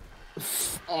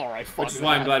 All right, which is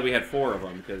why I'm glad we had 4 of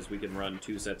them, because we can run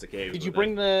 2 sets of caves. Did you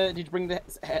bring the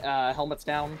helmets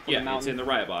down? From the mountain? It's in the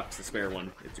Riot box, the spare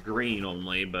one. It's green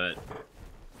only, but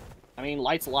I mean,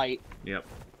 light's light. Yep.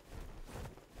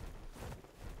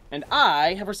 And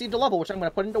I have received a level, which I'm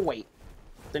going to put into weight.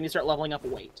 Then you start leveling up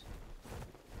weight.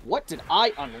 What did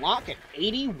I unlock at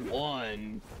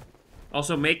 81?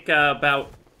 Also, make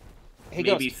about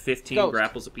maybe Ghost. 15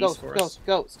 grapples apiece for us.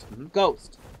 Ghost.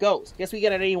 Guess we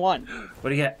get at 81. What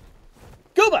do you get?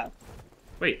 Gooba!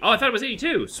 Wait, oh, I thought it was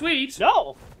 82. Sweet!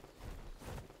 No!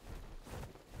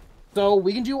 So,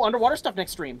 we can do underwater stuff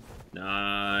next stream.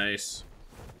 Nice.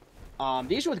 The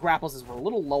issue with grapples is we're a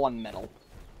little low on metal.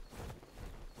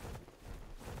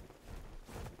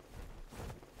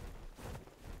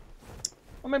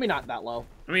 Well, maybe not that low.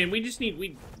 I mean, we just need...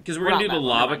 Because we're going to do the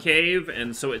lava cave,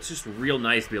 and so it's just real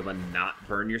nice to be able to not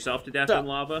burn yourself to death in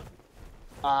lava.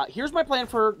 Here's my plan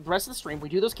for the rest of the stream. We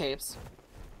do those caves.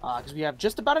 Because we have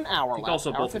just about an hour left.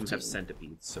 Also, both of them have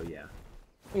centipedes, so yeah.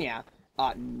 Yeah.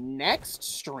 Next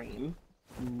stream...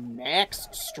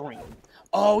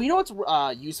 Oh, you know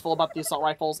what's useful about the assault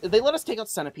rifles? They let us take out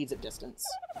centipedes at distance.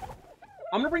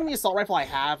 I'm gonna bring the assault rifle I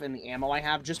have and the ammo I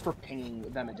have just for pinging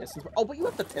them at distance. Oh, but you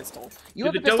have the pistol. You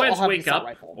have the pistol, I'll have the assault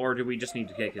rifle. Or do we just need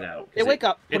to take it out? They wake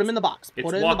up, put them in the box. Put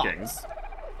it in the box.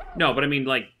 No, but I mean,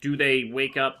 like, do they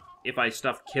wake up if I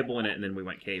stuff kibble in it and then we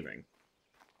went caving?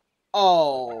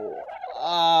 Oh,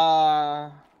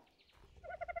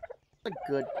 that's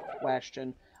a good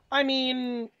question. I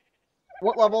mean,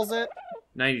 what level is it?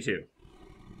 92.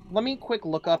 Let me quick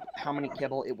look up how many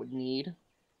kibble it would need.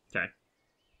 Okay.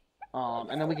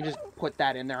 And then we can just put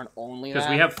that in there and only that. Because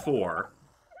we have 4.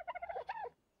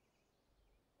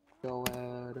 Go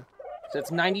ahead. So it's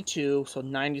 92, so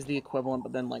 90 is the equivalent,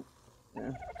 but then, like...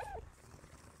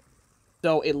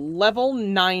 So a level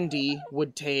 90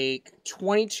 would take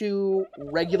 22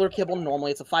 regular kibble.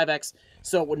 Normally it's a 5x,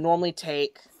 so it would normally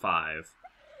take 5.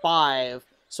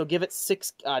 So give it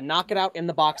 6. Knock it out in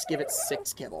the box. Give it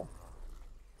 6 kibble.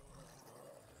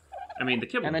 I mean, the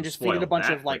kibble. And then just feed it a bunch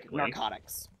of like quickly.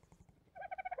 narcotics.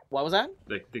 What was that?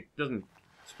 It doesn't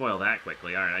spoil that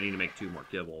quickly. All right, I need to make 2 more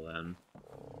kibble then.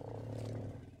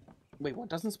 Wait, what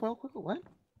doesn't spoil quickly? What?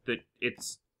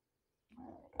 It's.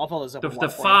 I'll follow this up. The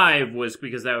 5 was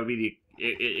because that would be the.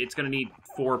 It's going to need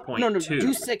 4.2. No,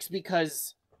 do 6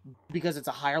 because it's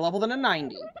a higher level than a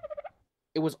 90.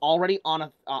 It was already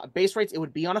on a base rates. It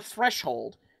would be on a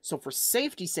threshold. So for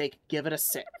safety's sake, give it a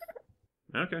 6.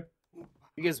 Okay.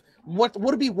 Because what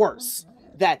would it be worse?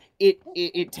 That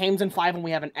it tames in 5 and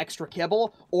we have an extra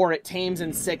kibble, or it tames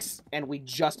in 6 and we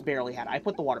just barely had it? I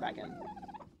put the water back in.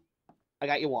 I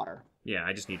got you water. Yeah,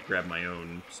 I just need to grab my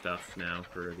own stuff now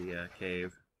for the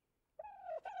cave.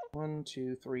 1,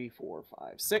 2, 3, 4,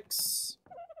 5, 6.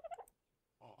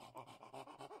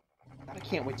 I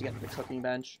can't wait to get to the cooking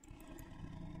bench.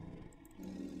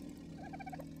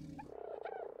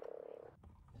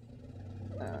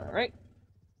 Alright.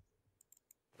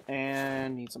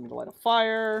 And need something to light a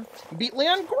fire. Beat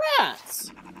Leon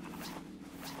Grass!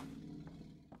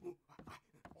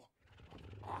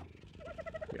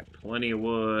 Got plenty of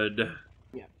wood.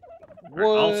 Yeah. Right,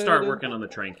 I'll start working on the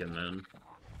Trankin then.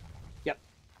 Yep.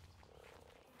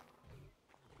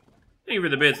 Thank you for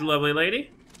the bits, lovely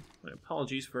lady. My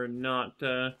apologies for not,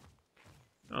 Oh,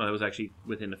 that was actually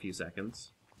within a few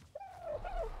seconds.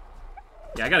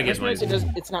 Yeah, I gotta get my...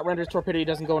 It's not rendered torpedo,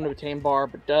 doesn't go into a tame bar,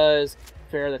 but does.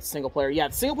 Fair, that's single player. Yeah,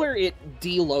 single player, it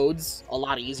deloads a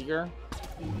lot easier.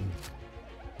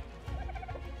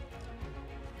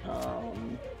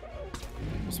 I'm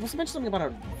supposed to mention something about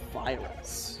a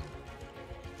virus.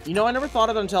 You know, I never thought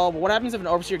of it until, what happens if an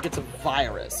Overseer gets a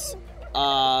virus?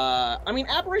 I mean,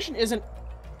 Abberation isn't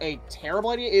a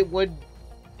terrible idea. It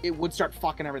would start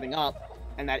fucking everything up,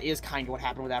 and that is kind of what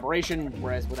happened with Abberation,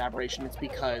 whereas with Abberation, it's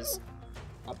because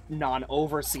a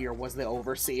non-Overseer was the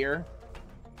Overseer.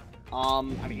 I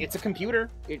mean, it's a computer.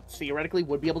 It theoretically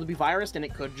would be able to be virused, and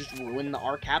it could just ruin the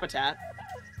ARK habitat.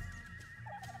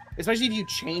 Especially if you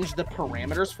change the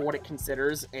parameters for what it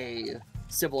considers a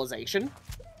civilization.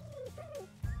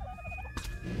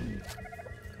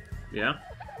 Yeah.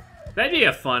 That'd be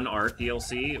a fun ARK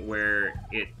DLC where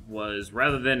it was,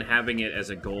 rather than having it as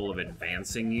a goal of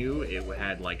advancing you, it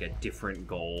had, like, a different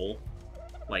goal.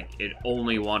 Like, it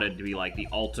only wanted to be, like, the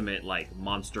ultimate, like,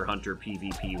 Monster Hunter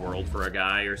PvP world for a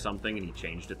guy or something, and he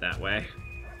changed it that way.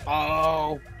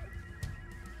 Oh.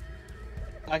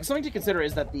 Like, something to consider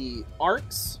is that the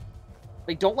ARKs,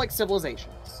 they don't like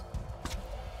civilizations.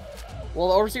 Well,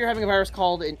 the Overseer having a virus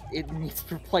called, it needs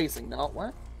replacing. No,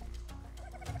 what?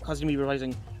 Causing me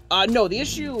replacing. No, the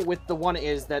issue with the one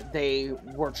is that they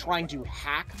were trying to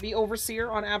hack the Overseer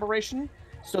on Abberation,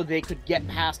 so they could get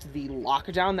past the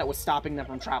lockdown that was stopping them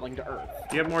from traveling to Earth.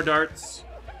 Do you have more darts?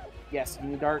 Yes,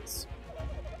 new darts.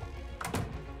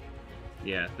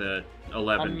 Yeah, the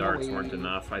 11 darts weren't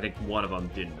enough. I think one of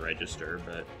them didn't register,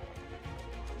 but...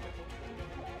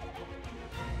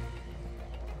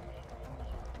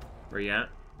 Where you at?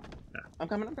 No. I'm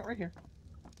coming up right here.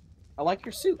 I like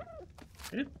your suit.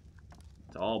 Yeah.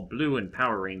 It's all blue and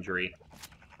Power Rangery.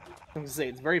 I was gonna say,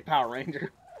 it's very Power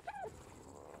Ranger.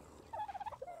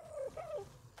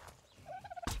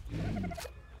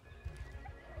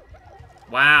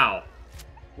 Wow.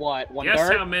 What, one Guess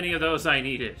dart? how many of those I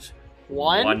needed?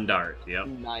 One? One dart, yep.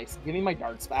 Nice. Give me my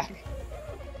darts back.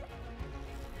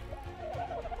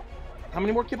 How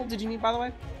many more kibble did you need, by the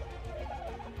way?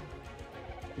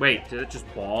 Wait, did it just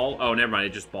ball? Oh, never mind,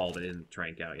 it just balled. It didn't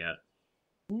trank out yet.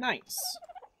 Nice.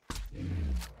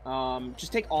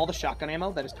 Just take all the shotgun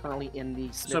ammo that is currently in the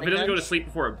So if it doesn't go to sleep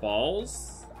before it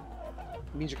balls?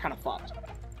 it means you're kind of fucked.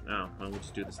 Oh, well, we'll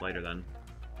just do this later then.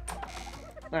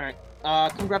 Alright,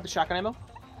 come grab the shotgun ammo.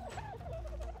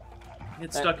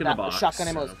 It's stuck in the box. The shotgun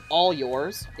ammo is all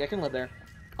yours. Yeah, I can live there.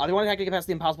 They want to get past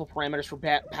the impossible parameters for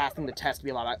passing the test to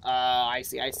be allowed. I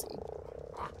see.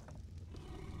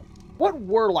 What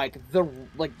were like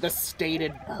the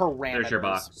stated parameters? There's your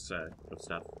box of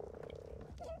stuff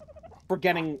for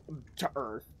getting to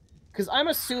Earth? Because I'm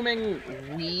assuming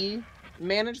we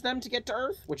manage them to get to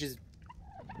Earth, which is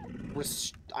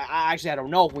I don't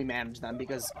know if we manage them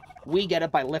because we get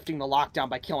it by lifting the lockdown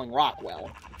by killing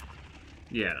Rockwell.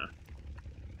 Yeah.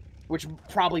 Which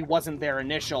probably wasn't their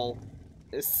initial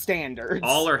standards.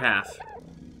 All or half?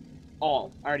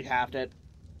 All. I already halved it.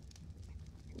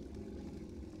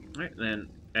 Alright,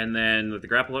 and then with the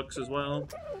grapple hooks as well.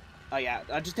 Oh yeah,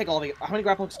 just take all the... How many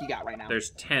grapple hooks do you got right now? There's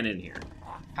 10 in here.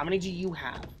 How many do you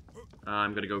have?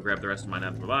 I'm gonna go grab the rest of mine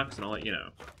out of the box, and I'll let you know.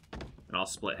 And I'll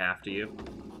split half to you.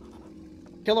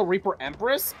 Kill a Reaper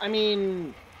Empress? I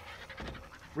mean...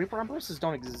 Reaper Empresses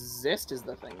don't exist is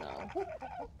the thing, though.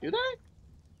 Do they?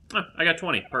 Oh, I got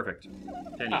 20. Perfect.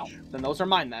 10 Oh, each. then those are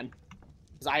mine, then.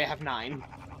 Because I have 9.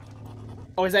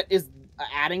 Oh, is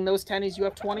adding those 10 is you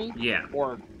have 20? Yeah.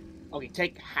 Or... Okay,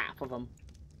 take half of them.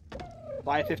 If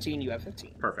I have 15, you have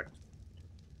 15. Perfect.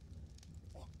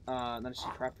 Then I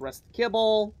should craft the rest of the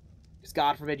kibble. Because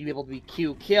God forbid you be able to be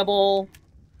Q kibble.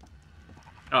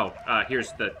 Oh,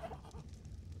 here's the...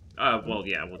 well,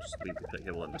 yeah, we'll just leave the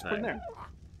kibble in the Just put it bag. there.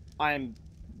 I'm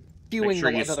queuing Make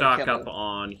sure the you stock kibble. up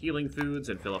on healing foods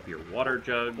and fill up your water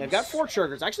jugs. Yeah, I've got 4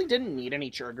 churgers. I actually didn't need any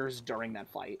churgers during that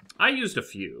fight. I used a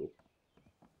few.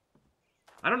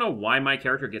 I don't know why my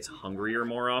character gets hungrier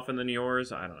more often than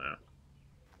yours. I don't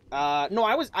know. No,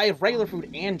 I have regular food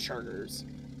and churgers.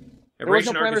 There was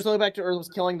no Abberation ARK parameters going back to Earth was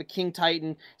killing the King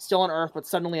Titan, still on Earth, but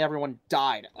suddenly everyone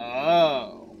died.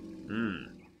 Oh. Hmm.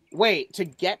 Wait, to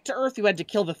get to Earth, you had to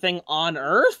kill the thing on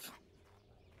Earth?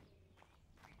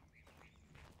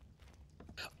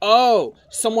 Oh,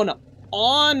 someone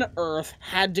on Earth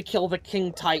had to kill the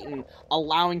King Titan,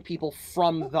 allowing people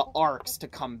from the Arks to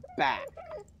come back.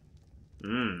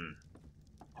 Hmm.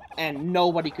 And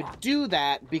nobody could do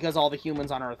that because all the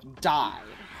humans on Earth died.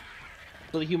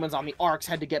 So the humans on the Arks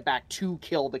had to get back to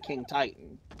kill the King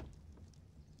Titan.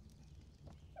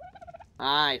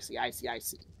 I see.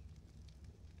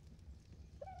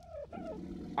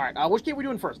 Alright, which cave are we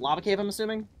doing first? Lava cave, I'm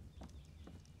assuming?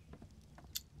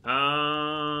 There's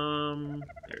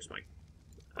Mike.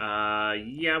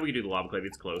 Yeah, we can do the lava cave.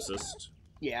 It's closest.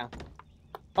 Yeah.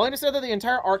 Elena said that the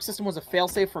entire ARK system was a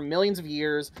failsafe for millions of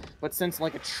years, but since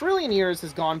like 1 trillion years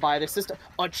has gone by, the system...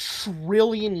 1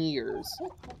 trillion years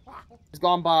has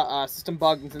gone by, system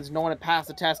bugged, and since no one had passed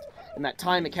the test in that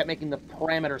time, it kept making the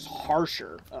parameters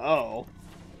harsher. Oh.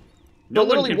 No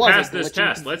one can pass this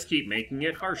test. Let's keep making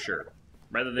it harsher.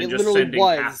 Rather than just sending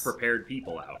half-prepared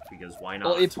people out, because why not?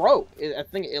 Well, it broke. I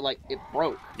think it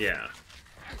broke. Yeah.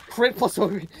 Crit plus...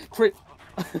 Crit...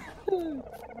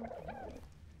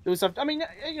 There was stuff... I mean,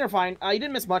 you're fine. You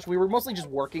didn't miss much. We were mostly just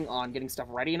working on getting stuff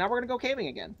ready, and now we're gonna go caving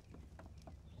again.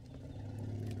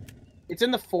 It's in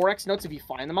the 4X notes if you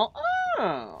find them all.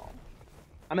 Oh!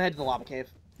 I'm headed to the lava cave.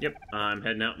 Yep, I'm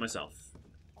heading out myself.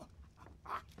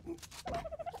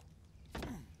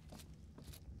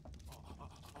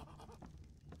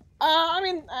 I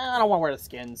mean, I don't want to wear the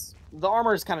skins. The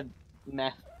armor is kind of meh.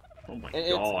 Oh my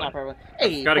It's god. not perfect.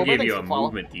 Hey, I've got to Boba, give you a thanks for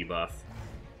following. movement debuff.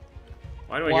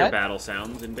 Why do I hear battle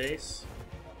sounds in base?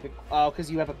 Oh, because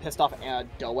you have a pissed off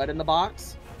Doed in the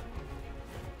box.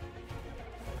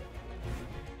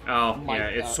 Oh, yeah,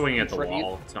 it's swinging at the contribute.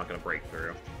 wall. It's not going to break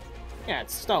through. Yeah,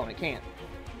 it's stone. It can't.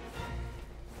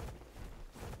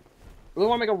 Really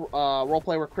want to make a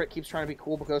roleplay where Crit keeps trying to be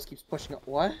cool, but Ghost keeps pushing up.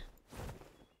 What?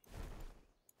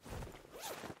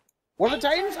 What are the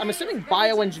Titans? I'm assuming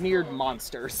bioengineered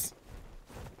monsters.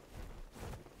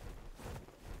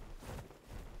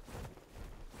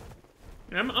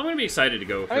 I'm going to be excited to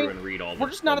go through and read all the We're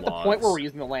just not at the logs. point where we're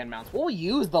using the land mounts. We'll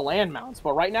use the land mounts,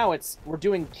 but right now we're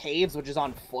doing caves, which is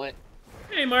on foot.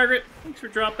 Hey, Margaret. Thanks for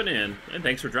dropping in. And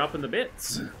thanks for dropping the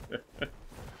bits. The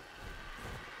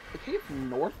cave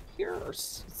north here or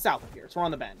south of here? So we're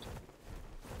on the bend.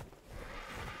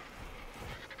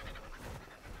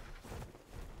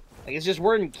 Like, it's just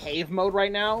we're in cave mode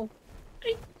right now.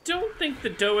 I don't think the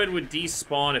Doed would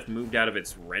despawn if moved out of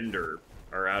its render.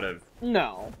 Or out of...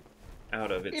 No. Out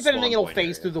of its If anything, it'll spawn point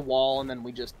phase area. through the wall, and then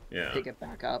we just Yeah. pick it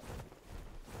back up.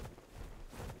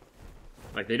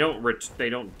 Like, they don't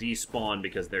despawn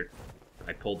because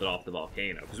I pulled it off the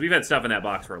volcano. Because we've had stuff in that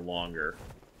box for longer.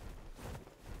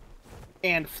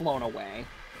 And flown away.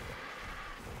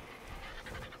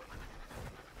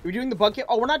 Are we doing the bug cave?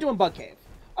 Oh, we're not doing bug cave.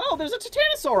 Oh, there's a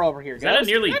Titanosaur over here, Is guys. that a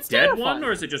nearly That's dead terrifying. one,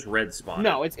 or is it just red spotted?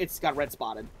 No, it's got red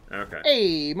spotted. Okay.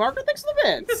 Hey, Margaret, thanks for the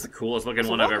bits. This is the coolest looking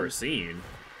one I've ever seen.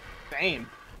 Same.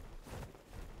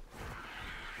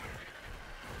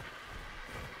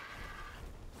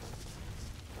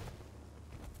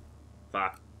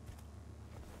 Fuck.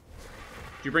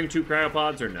 Did you bring 2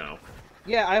 cryopods or no?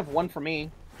 Yeah, I have one for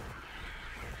me.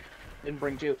 Didn't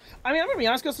bring 2. I mean, I'm gonna be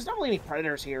honest, Ghost, there's not really any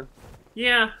predators here.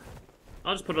 Yeah.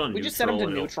 I'll just put it on neutral. We just set them to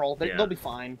neutral. Yeah. They'll be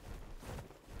fine.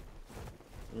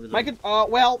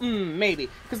 Well, maybe.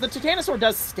 Because the Titanosaur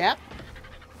does step,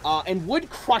 and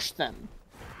would crush them.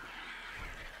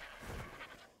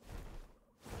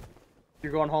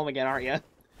 You're going home again, aren't you?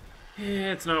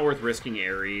 Yeah, it's not worth risking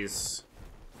Ares.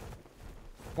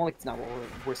 More like it's not what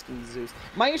we're risking Zeus.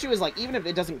 My issue is, like, even if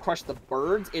it doesn't crush the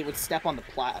birds, it would step on the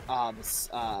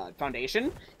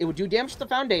foundation. It would do damage to the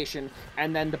foundation,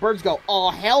 and then the birds go, oh,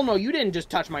 hell no, you didn't just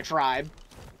touch my tribe.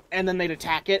 And then they'd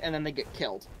attack it, and then they get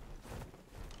killed.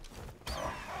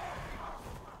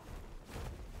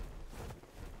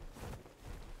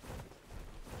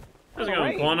 How's it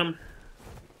going, Quantum?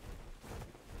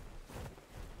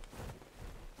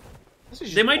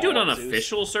 They might do it on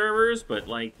official servers, but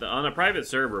like on a private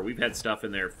server, we've had stuff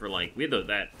in there for like we had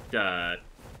that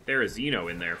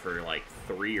Therizino in there for like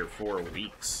 3 or 4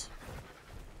 weeks.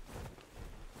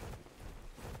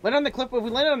 Land on the cliff. If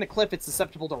we land on the cliff, it's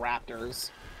susceptible to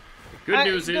raptors. The good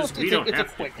news is we don't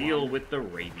have to deal with the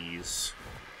rabies.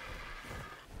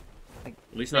 Like,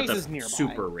 at least not the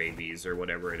super rabies or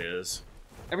whatever it is.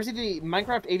 Ever see the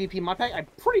Minecraft AVP mod pack? I'm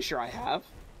pretty sure I have.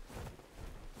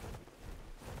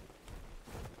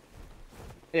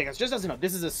 Yeah, guys, just as you know,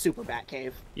 this is a super bat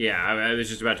cave. Yeah, I was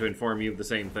just about to inform you of the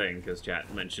same thing, because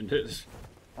chat mentioned it.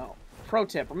 Oh. Pro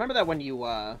tip, remember that when you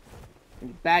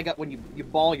bag up, when you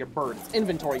ball your bird, its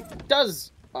inventory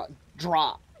does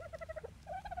drop.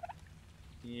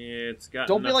 Yeah, it's got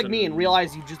Don't be like me and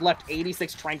realize you just left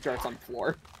 86 trank darts on the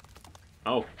floor.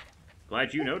 Oh,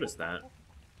 glad you noticed that.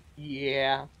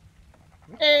 Yeah.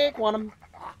 Hey, Quantum.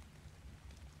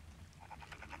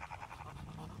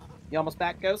 You almost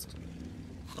back, Ghost?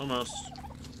 Almost.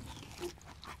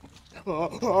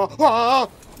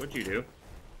 What'd you do? Did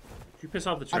you piss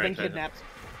off the trash? I've been kidnapped.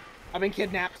 I've been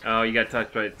kidnapped. Oh, you got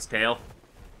touched by its tail?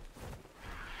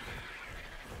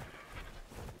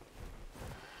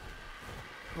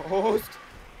 Ghost.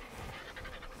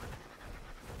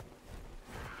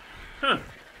 Huh.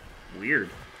 Weird.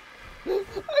 I've been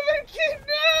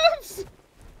kidnapped!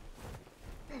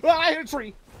 Ah, I hit a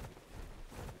tree!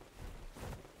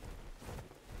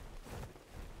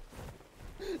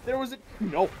 There was a...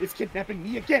 No, it's kidnapping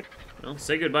me again! Well,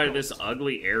 say goodbye to this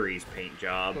ugly Ares paint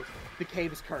job. The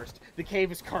cave is cursed. The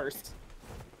cave is cursed.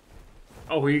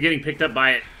 Oh, were you getting picked up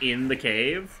by it in the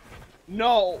cave?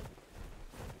 No!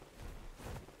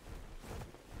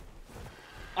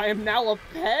 I am now a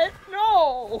pet?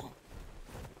 No!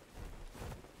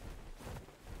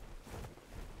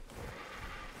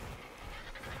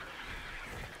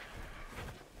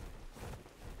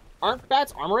 Aren't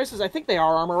bats armor races? I think they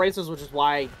are armor races, which is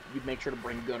why you'd make sure to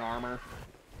bring good armor.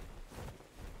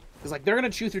 Because, like, they're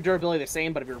going to chew through durability the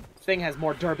same, but if your thing has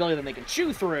more durability than they can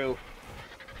chew through...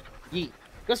 Yeet.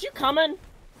 Ghost, you coming?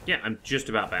 Yeah, I'm just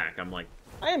about back. I'm like...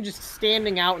 I am just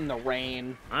standing out in the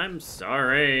rain. I'm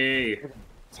sorry. With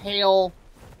a tail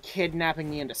kidnapping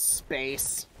me into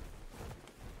space.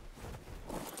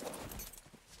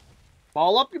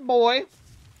 Ball up your boy.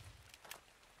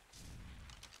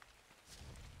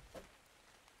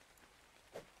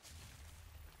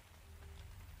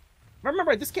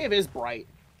 Remember, this cave is bright.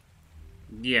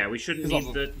 Yeah, we shouldn't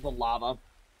need the lava.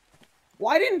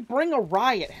 Well, I didn't bring a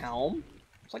riot helm,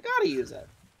 so I gotta use it.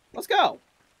 Let's go.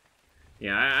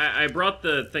 Yeah, I brought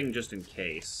the thing just in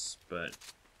case, but...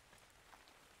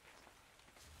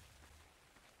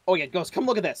 Oh yeah, Ghost, come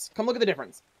look at this. Come look at the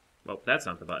difference. Well, that's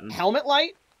not the button. Helmet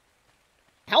light,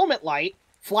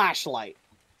 flashlight.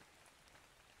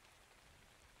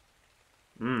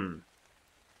 Hmm.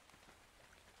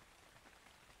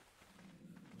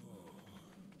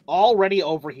 Already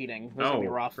overheating. This will be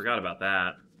rough. Forgot about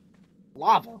that.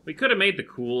 Lava. We could have made the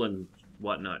cool and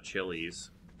whatnot chilies.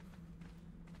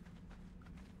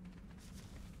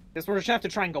 Guess we're just gonna have to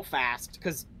try and go fast,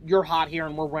 because you're hot here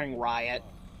and we're wearing riot.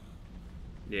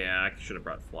 Yeah, I should have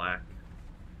brought flak.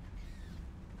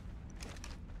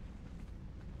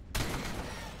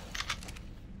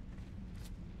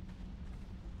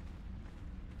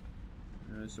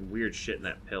 There's some weird shit in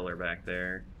that pillar back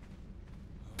there.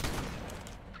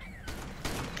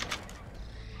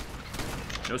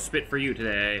 No spit for you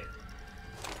today.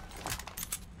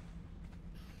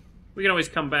 We can always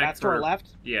come back That's to our left?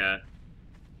 Yeah.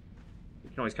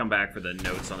 We can always come back for the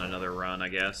notes on another run, I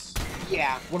guess.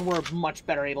 Yeah, when we're much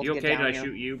better able to get down here. You okay? Did I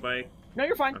shoot you by... No,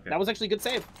 you're fine. Okay. That was actually a good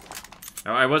save.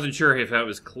 Oh, I wasn't sure if that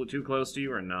was too close to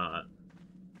you or not.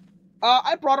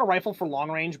 I brought a rifle for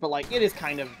long range, but, like, it is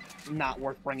kind of not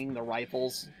worth bringing the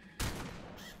rifles.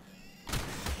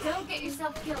 Don't get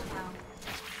yourself killed now.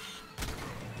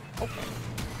 Okay.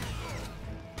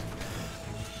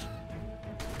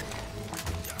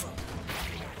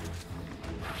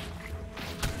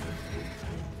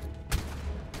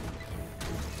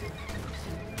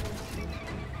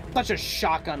 Such a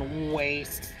shotgun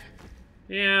waste.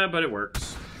 Yeah, but it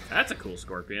works. That's a cool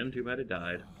scorpion. Too bad it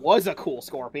died. Was a cool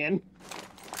scorpion.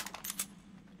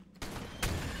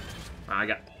 I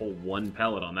got a whole 1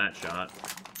 pellet on that shot.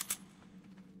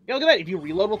 Yeah, look at that. If you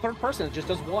reload with third person, it just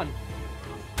does 1.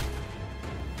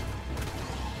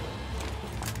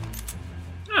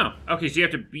 Oh, okay, so you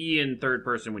have to be in third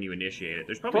person when you initiate it.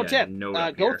 There's probably Pro tip, a note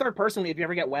up go here. third person if you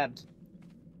ever get webbed.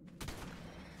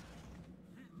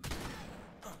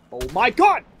 Oh my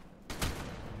god!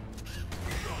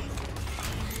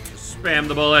 Spam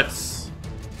the bullets.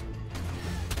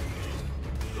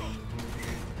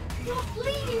 You're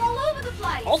bleeding all over the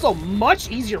place. Also,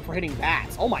 much easier for hitting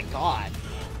bats. Oh my god.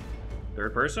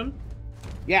 Third person?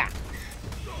 Yeah.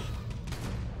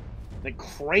 Like,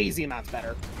 crazy amounts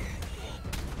better.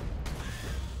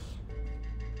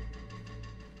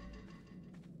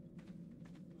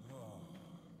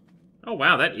 Oh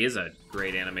wow, that is a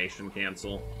great animation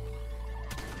cancel.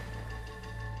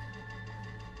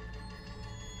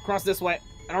 Cross this way.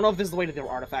 I don't know if this is the way to the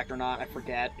artifact or not. I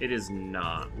forget. It is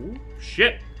not. Ooh,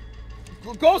 shit!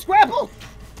 Ghost grapple!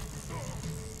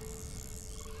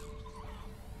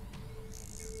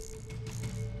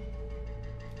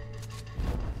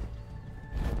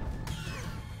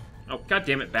 Oh, god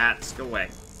damn it, bats, go away.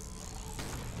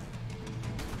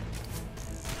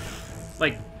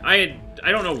 Like, I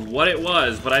don't know what it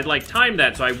was, but I'd like timed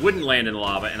that so I wouldn't land in the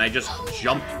lava, and I just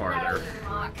jumped farther.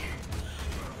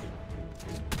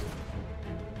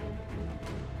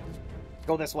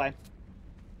 Go this way.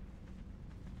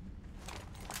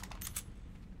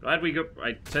 Glad we go.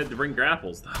 I said to bring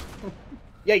grapples, though.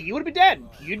 Yeah, you would be dead.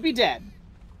 You'd be dead.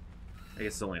 I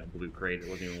guess it's only a blue crate. It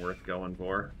wasn't even worth going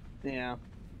for. Yeah.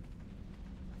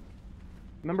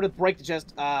 Remember to break the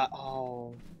chest.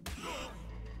 Oh.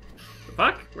 The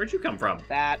fuck? Where'd you come from?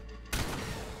 That.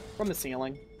 From the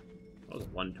ceiling. That was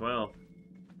 112.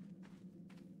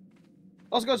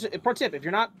 Also goes, pro tip, if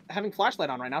you're not having flashlight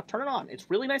on right now, turn it on. It's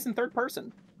really nice in third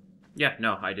person. Yeah,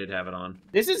 no, I did have it on.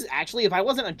 This is actually, if I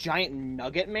wasn't a giant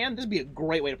nugget man, this would be a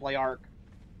great way to play ARK.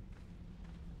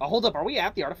 Oh, hold up, are we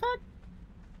at the artifact?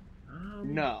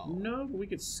 No. No, but we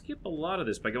could skip a lot of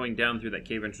this by going down through that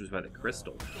cave entrance by the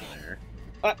crystal there.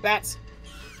 Bats.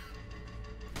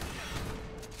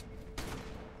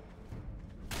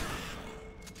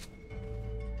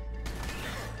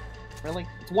 Really?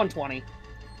 It's 120.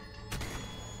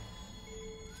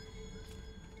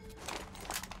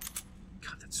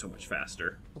 God, that's so much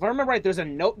faster. If I remember right, there's a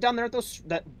note down there at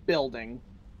that building.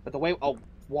 But the way... Oh,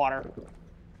 water.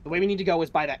 The way we need to go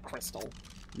is by that crystal.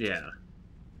 Yeah.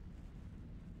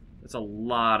 That's a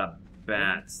lot of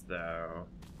bats, though.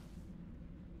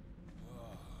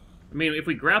 I mean, if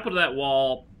we grapple to that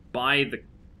wall by the...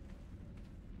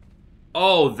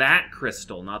 Oh, that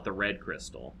crystal, not the red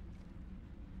crystal.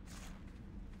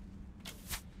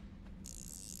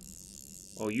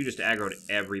 Oh, you just aggroed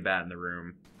every bat in the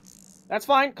room. That's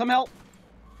fine. Come help.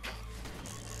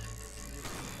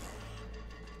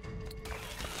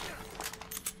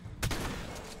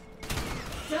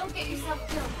 Don't get yourself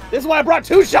killed now. This is why I brought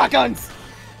 2 shotguns!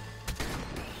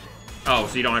 Oh,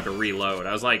 so you don't have to reload.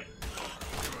 I was like...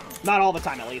 Not all the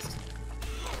time, at least.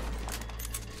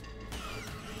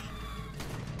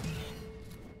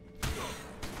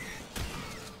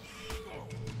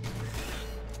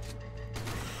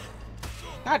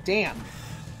 God damn.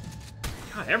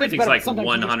 God, everything's like Sometimes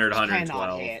 100, you just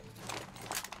 112. hit.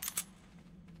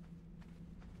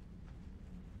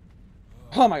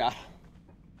 Oh my god.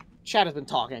 Chat has been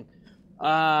talking.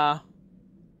 Yeah,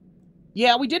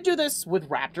 we did do this with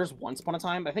raptors once upon a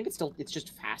time, but I think it's just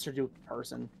faster to do it in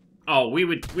person. Oh,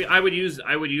 I would use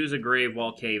a grave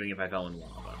while caving if I fell in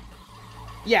lava.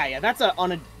 Yeah, that's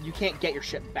you can't get your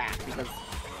shit back because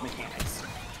mechanics.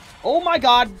 Oh my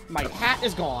god, my hat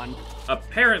is gone.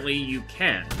 Apparently you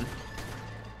can.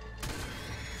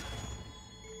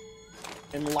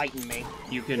 Enlighten me.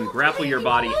 You can grapple your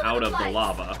body out of the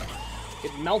lava.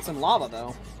 It melts in lava,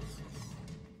 though.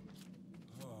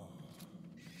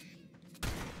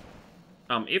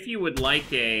 If you would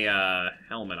like a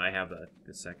helmet, I have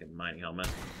the second mining helmet.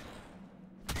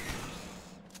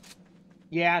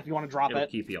 Yeah, if you want to drop It'll it.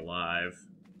 keep you alive.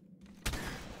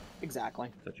 Exactly.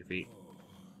 Touch your feet.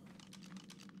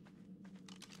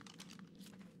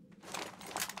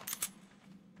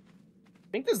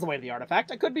 I think this is the way to the artifact.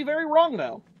 I could be very wrong,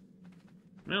 though.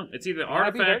 Well, it's either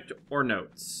Might be artifact or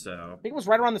notes, so... I think it was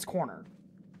right around this corner.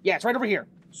 Yeah, it's right over here.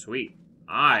 Sweet.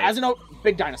 As a note,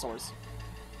 big dinosaurs.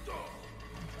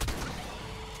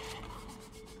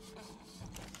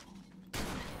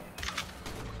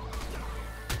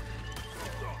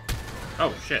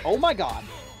 Oh, shit. Oh my god.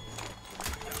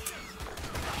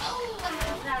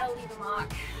 That'll leave a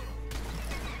mark.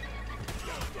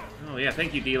 Oh, yeah,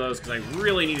 thank you, Delos, because I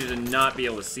really needed to not be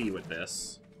able to see with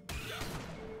this.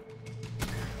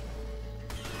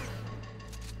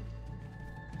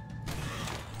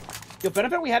 The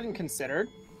benefit we hadn't considered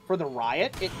for the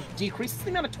riot, it decreases the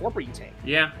amount of torpor you take.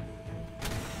 Yeah.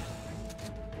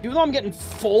 Even though I'm getting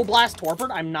full blast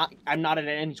torpor, I'm not at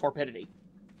any torpidity.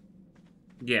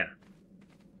 Yeah.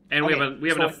 And Okay, we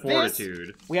have so enough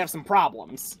fortitude. We have some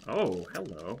problems. Oh,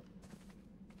 hello.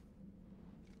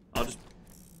 I'll just...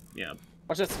 Yeah.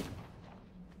 Watch this.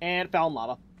 And it fell in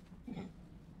lava.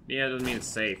 Yeah, it doesn't mean it's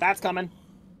safe. That's coming.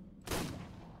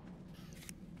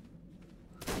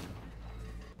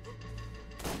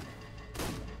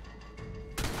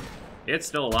 It's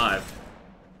still alive.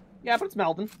 Yeah, but it's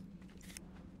melting.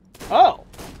 Oh!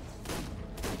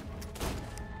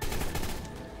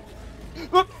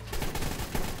 Oop.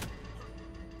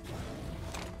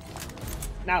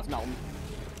 Now it's melting.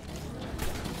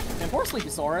 And poor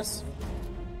Sleepysaurus.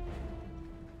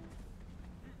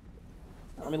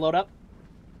 Let me load up.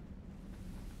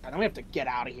 And then we have to get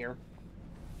out of here.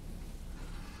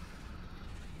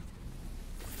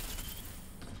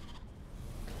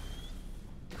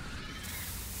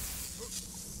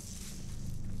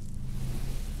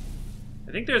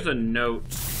 I think there's a note,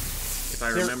 if I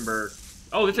remember.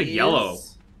 Oh, it's a yellow.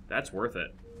 That's worth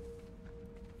it.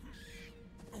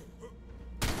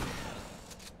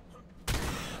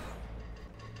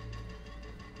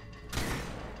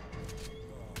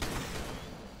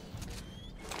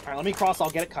 Alright, let me cross. I'll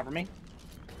get it. Cover me.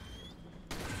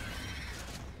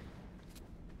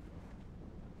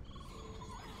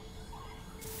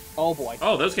 Oh, boy.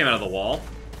 Oh, those came out of the wall.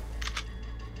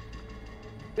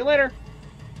 See you later.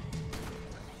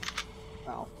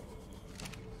 Oh.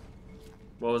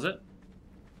 What was it?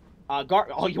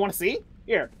 Oh, you want to see?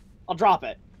 Here, I'll drop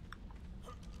it.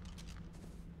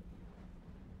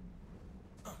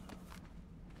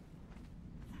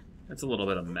 That's a little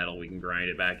bit of metal we can grind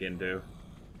it back into.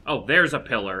 Oh, there's a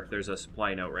pillar. There's a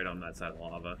supply note right on that side of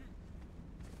lava.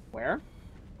 Where?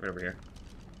 Right over here.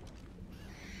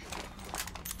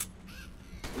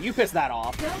 You pissed that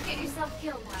off. Don't get yourself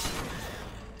killed now.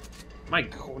 My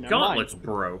never gauntlets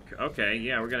broke. Okay,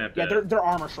 yeah, we're gonna have to... Yeah, they're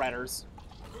armor shredders.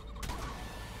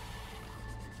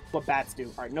 What bats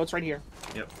do. Alright, notes right here.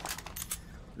 Yep.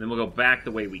 And then we'll go back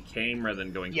the way we came rather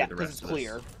than going Yeah, through the because rest it's of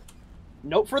clear. this.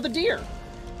 Note for the deer.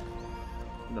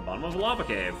 In the bottom of a lava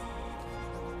cave.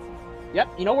 Yep,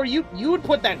 you know where you would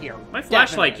put that here. My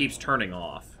flashlight Definitely. keeps turning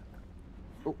off.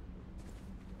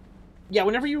 Yeah,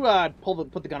 whenever you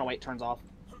put the gun away, it turns off.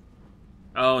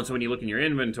 Oh, and so when you look in your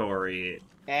inventory...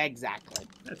 Exactly.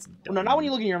 That's dumb. Well, no, not when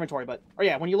you look in your inventory, but... Oh,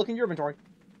 yeah, when you look in your inventory.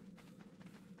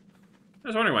 I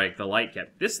was wondering why the light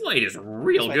kept... This light is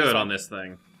real This good light. on this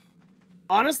thing.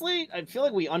 Honestly, I feel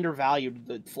like we undervalued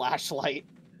the flashlight.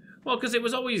 Well, because it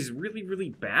was always really, really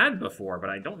bad before, but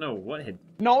I don't know what had...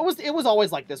 No, it was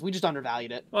always like this. We just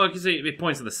undervalued it. Well, because it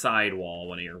points to the side wall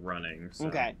when you're running, so...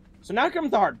 Okay, so now comes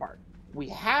the hard part. We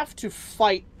have to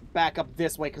fight back up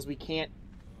this way because we can't...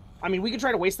 I mean, we could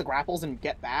try to waste the grapples and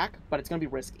get back, but it's going to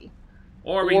be risky.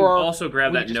 Or we can also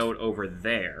grab that note over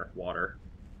there, water.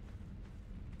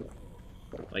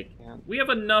 Like, Yeah. we have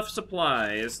enough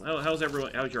supplies. How's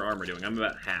your armor doing? I'm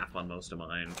about half on most of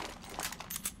mine.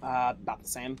 About the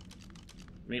same.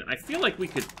 I mean, I feel like we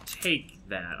could take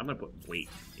that. I'm gonna put weight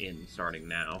in starting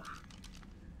now.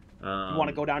 You want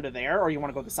to go down to there, or you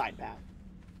want to go the side path?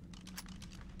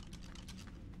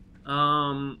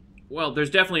 Well, there's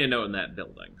definitely a note in that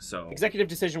building, so... Executive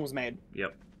decision was made.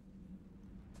 Yep.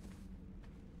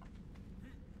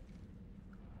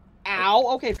 Ow!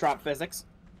 Okay, drop physics.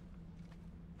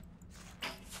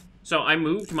 So I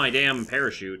moved my damn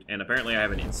parachute, and apparently I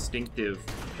have an instinctive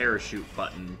parachute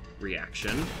button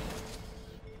reaction.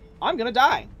 I'm gonna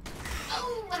die.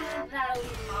 Oh, that'll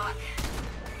rock.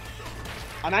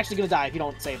 I'm actually gonna die if you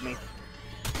don't save me.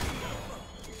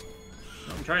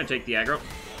 I'm trying to take the aggro.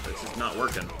 This is not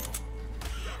working.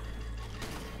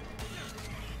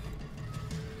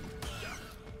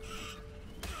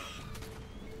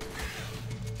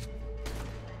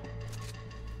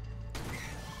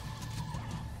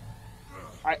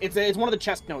 Alright, it's one of the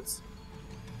chest notes.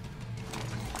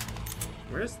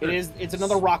 Where's the... It's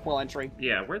another Rockwell entry.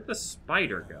 Yeah, where'd the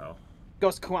spider go?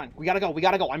 Ghost, come on. We gotta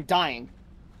go. I'm dying.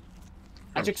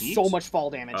 I took so much fall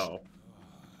damage. Oh.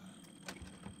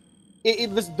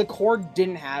 The cord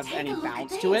didn't have Take any a look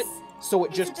bounce at to it, this. so it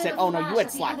It's just a bit said, of oh no, you flash had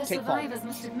that the slack, other take fall. survivors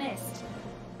must have missed.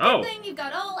 Oh! Good thing you've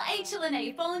got all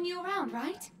HLNA following you around,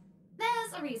 right?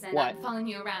 There's a reason What? I'm following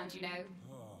you around, you know.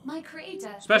 My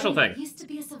creator Special Dana, thing. used to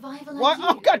be a survivor like What? you.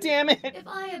 Oh, god damn it! If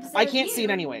I observe I can't see it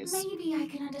you, anyways. Maybe I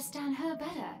can understand her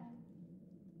better.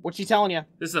 What's she telling you?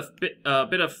 This is a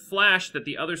bit of flash that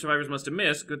the other survivors must have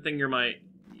missed. Good thing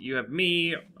you have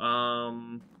me.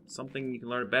 Something you can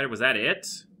learn better. Was that it?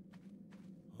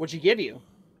 What'd she give you?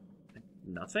 I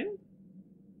Nothing?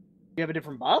 You have a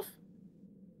different buff?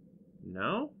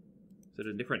 No? Is it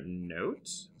a different note?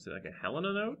 Is it like a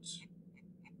Helena note?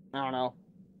 I don't know.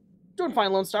 Doing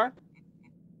fine, Lone Star.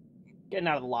 Getting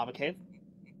out of the lava cave.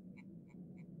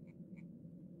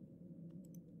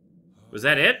 Was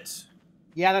that it?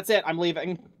 Yeah, that's it. I'm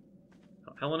leaving.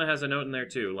 Oh, Helena has a note in there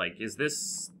too. Like, is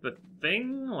this the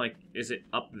thing? Like, is it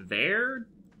up there?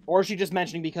 Or is she just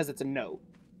mentioning because it's a note?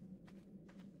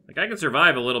 Like, I can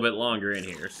survive a little bit longer in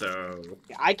here, so...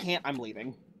 Yeah, I can't. I'm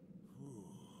leaving.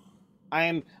 I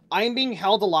am being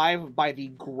held alive by the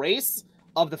grace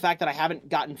of the fact that I haven't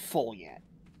gotten full yet.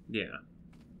 Yeah.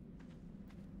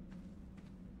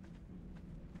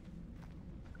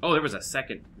 Oh, there was a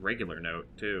second regular note,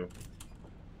 too.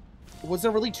 Was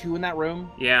there really two in that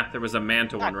room? Yeah, there was a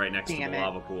manta one right next to the damn it.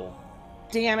 lava pool.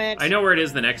 Damn it. I know where it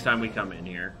is the next time we come in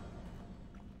here.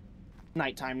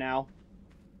 Nighttime now.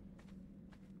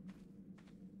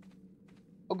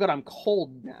 Oh, good. I'm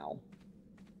cold now.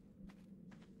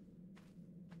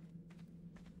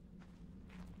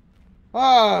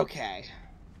 Okay.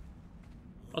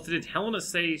 Also, did Helena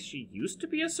say she used to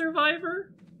be a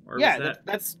survivor? Or Yeah, was that...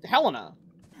 that's Helena.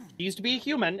 She used to be a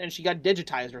human, and she got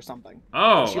digitized or something.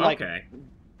 Oh, she, like, okay.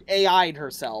 AI'd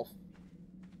herself.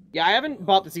 Yeah, I haven't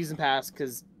bought the season pass,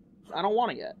 because I don't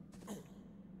want it yet.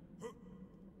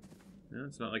 No,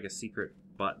 it's not like a secret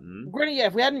button. Granted, yeah,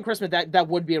 if we hadn't Christmas, that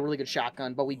would be a really good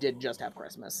shotgun, but we did just have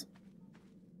Christmas.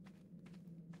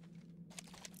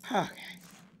 Okay.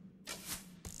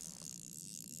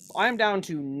 I'm down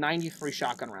to 93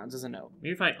 shotgun rounds as a note.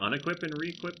 Maybe if I unequip and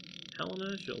re-equip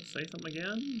Helena, she'll say something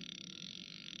again?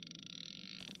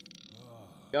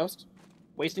 Ghost?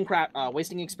 Wasting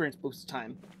experience boosts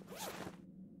time.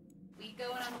 We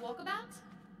going on a walkabout?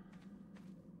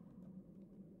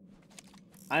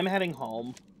 I'm heading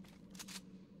home.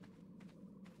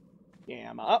 Yeah,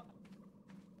 I'm up.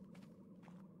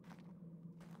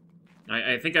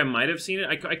 I think I might have seen it.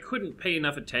 I couldn't pay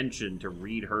enough attention to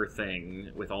read her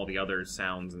thing with all the other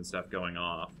sounds and stuff going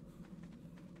off.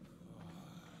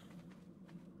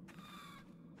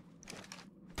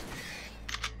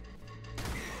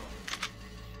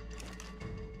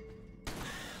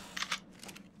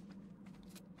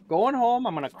 Going home,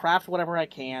 I'm gonna craft whatever I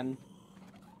can.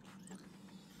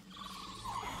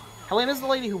 Helena's the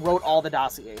lady who wrote all the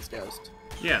dossiers, Ghost.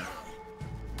 Yeah.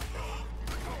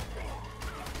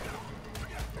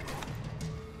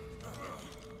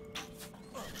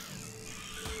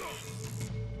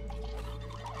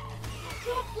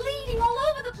 You're bleeding all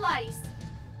over the place!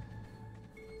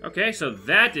 Okay, so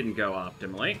that didn't go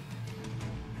optimally.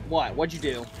 What? What'd you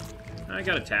do? I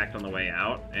got attacked on the way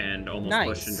out and almost Nice.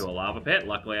 pushed into a lava pit.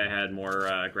 Luckily, I had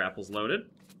more grapples loaded.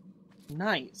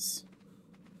 Nice.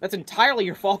 That's entirely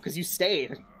your fault because you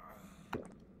stayed.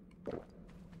 I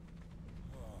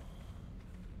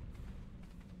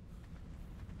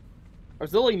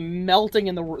was literally melting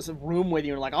in the room with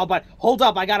you and like, oh, but hold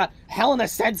up, Helena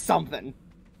said something.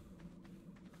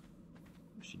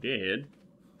 She did.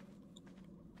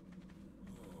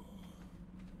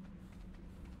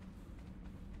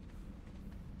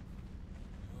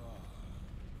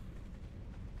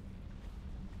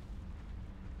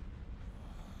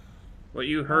 What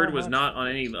you heard was not on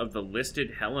any of the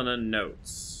listed Helena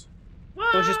notes.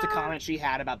 It was just a comment she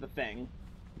had about the thing.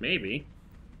 Maybe.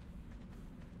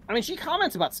 I mean, she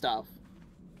comments about stuff.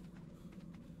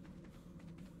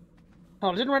 Oh,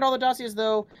 I didn't write all the dossiers,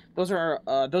 though. Those are,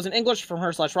 those in English from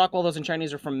her/Rockwell, those in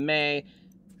Chinese are from May.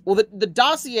 Well, the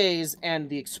dossiers and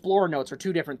the Explorer notes are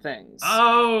two different things.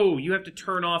 Oh, you have to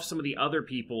turn off some of the other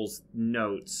people's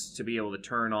notes to be able to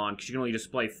turn on, because you can only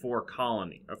display four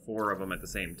of them at the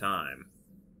same time.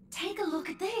 Take a look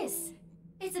at this.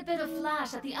 It's a bit of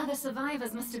flash that the other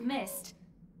survivors must have missed.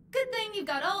 Good thing you've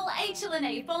got all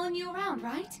HLNA following you around,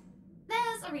 right?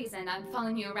 There's a reason I'm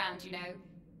following you around, you know.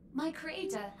 My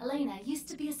creator, Helena, used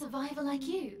to be a survivor like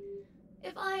you.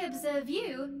 If I observe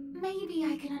you, maybe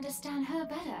I can understand her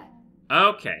better.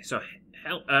 Okay, so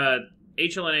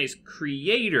HLNA's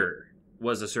creator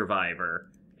was a survivor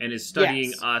and is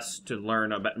studying us to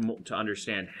learn about, to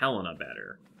understand Helena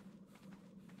better.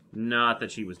 Not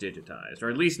that she was digitized, or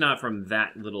at least not from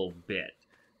that little bit.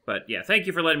 But yeah, thank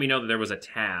you for letting me know that there was a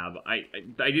tab. I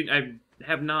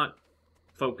have not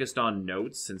focused on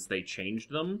notes since they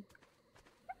changed them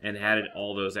and added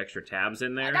all those extra tabs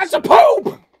in there. That's a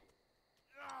poop!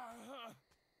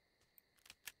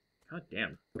 God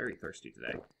damn, very thirsty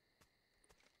today.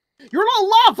 You're in a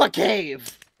lava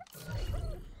cave!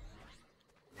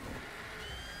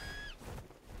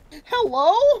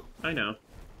 Hello? I know.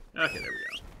 Okay, there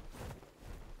we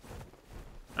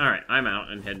go. Alright, I'm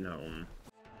out and heading home.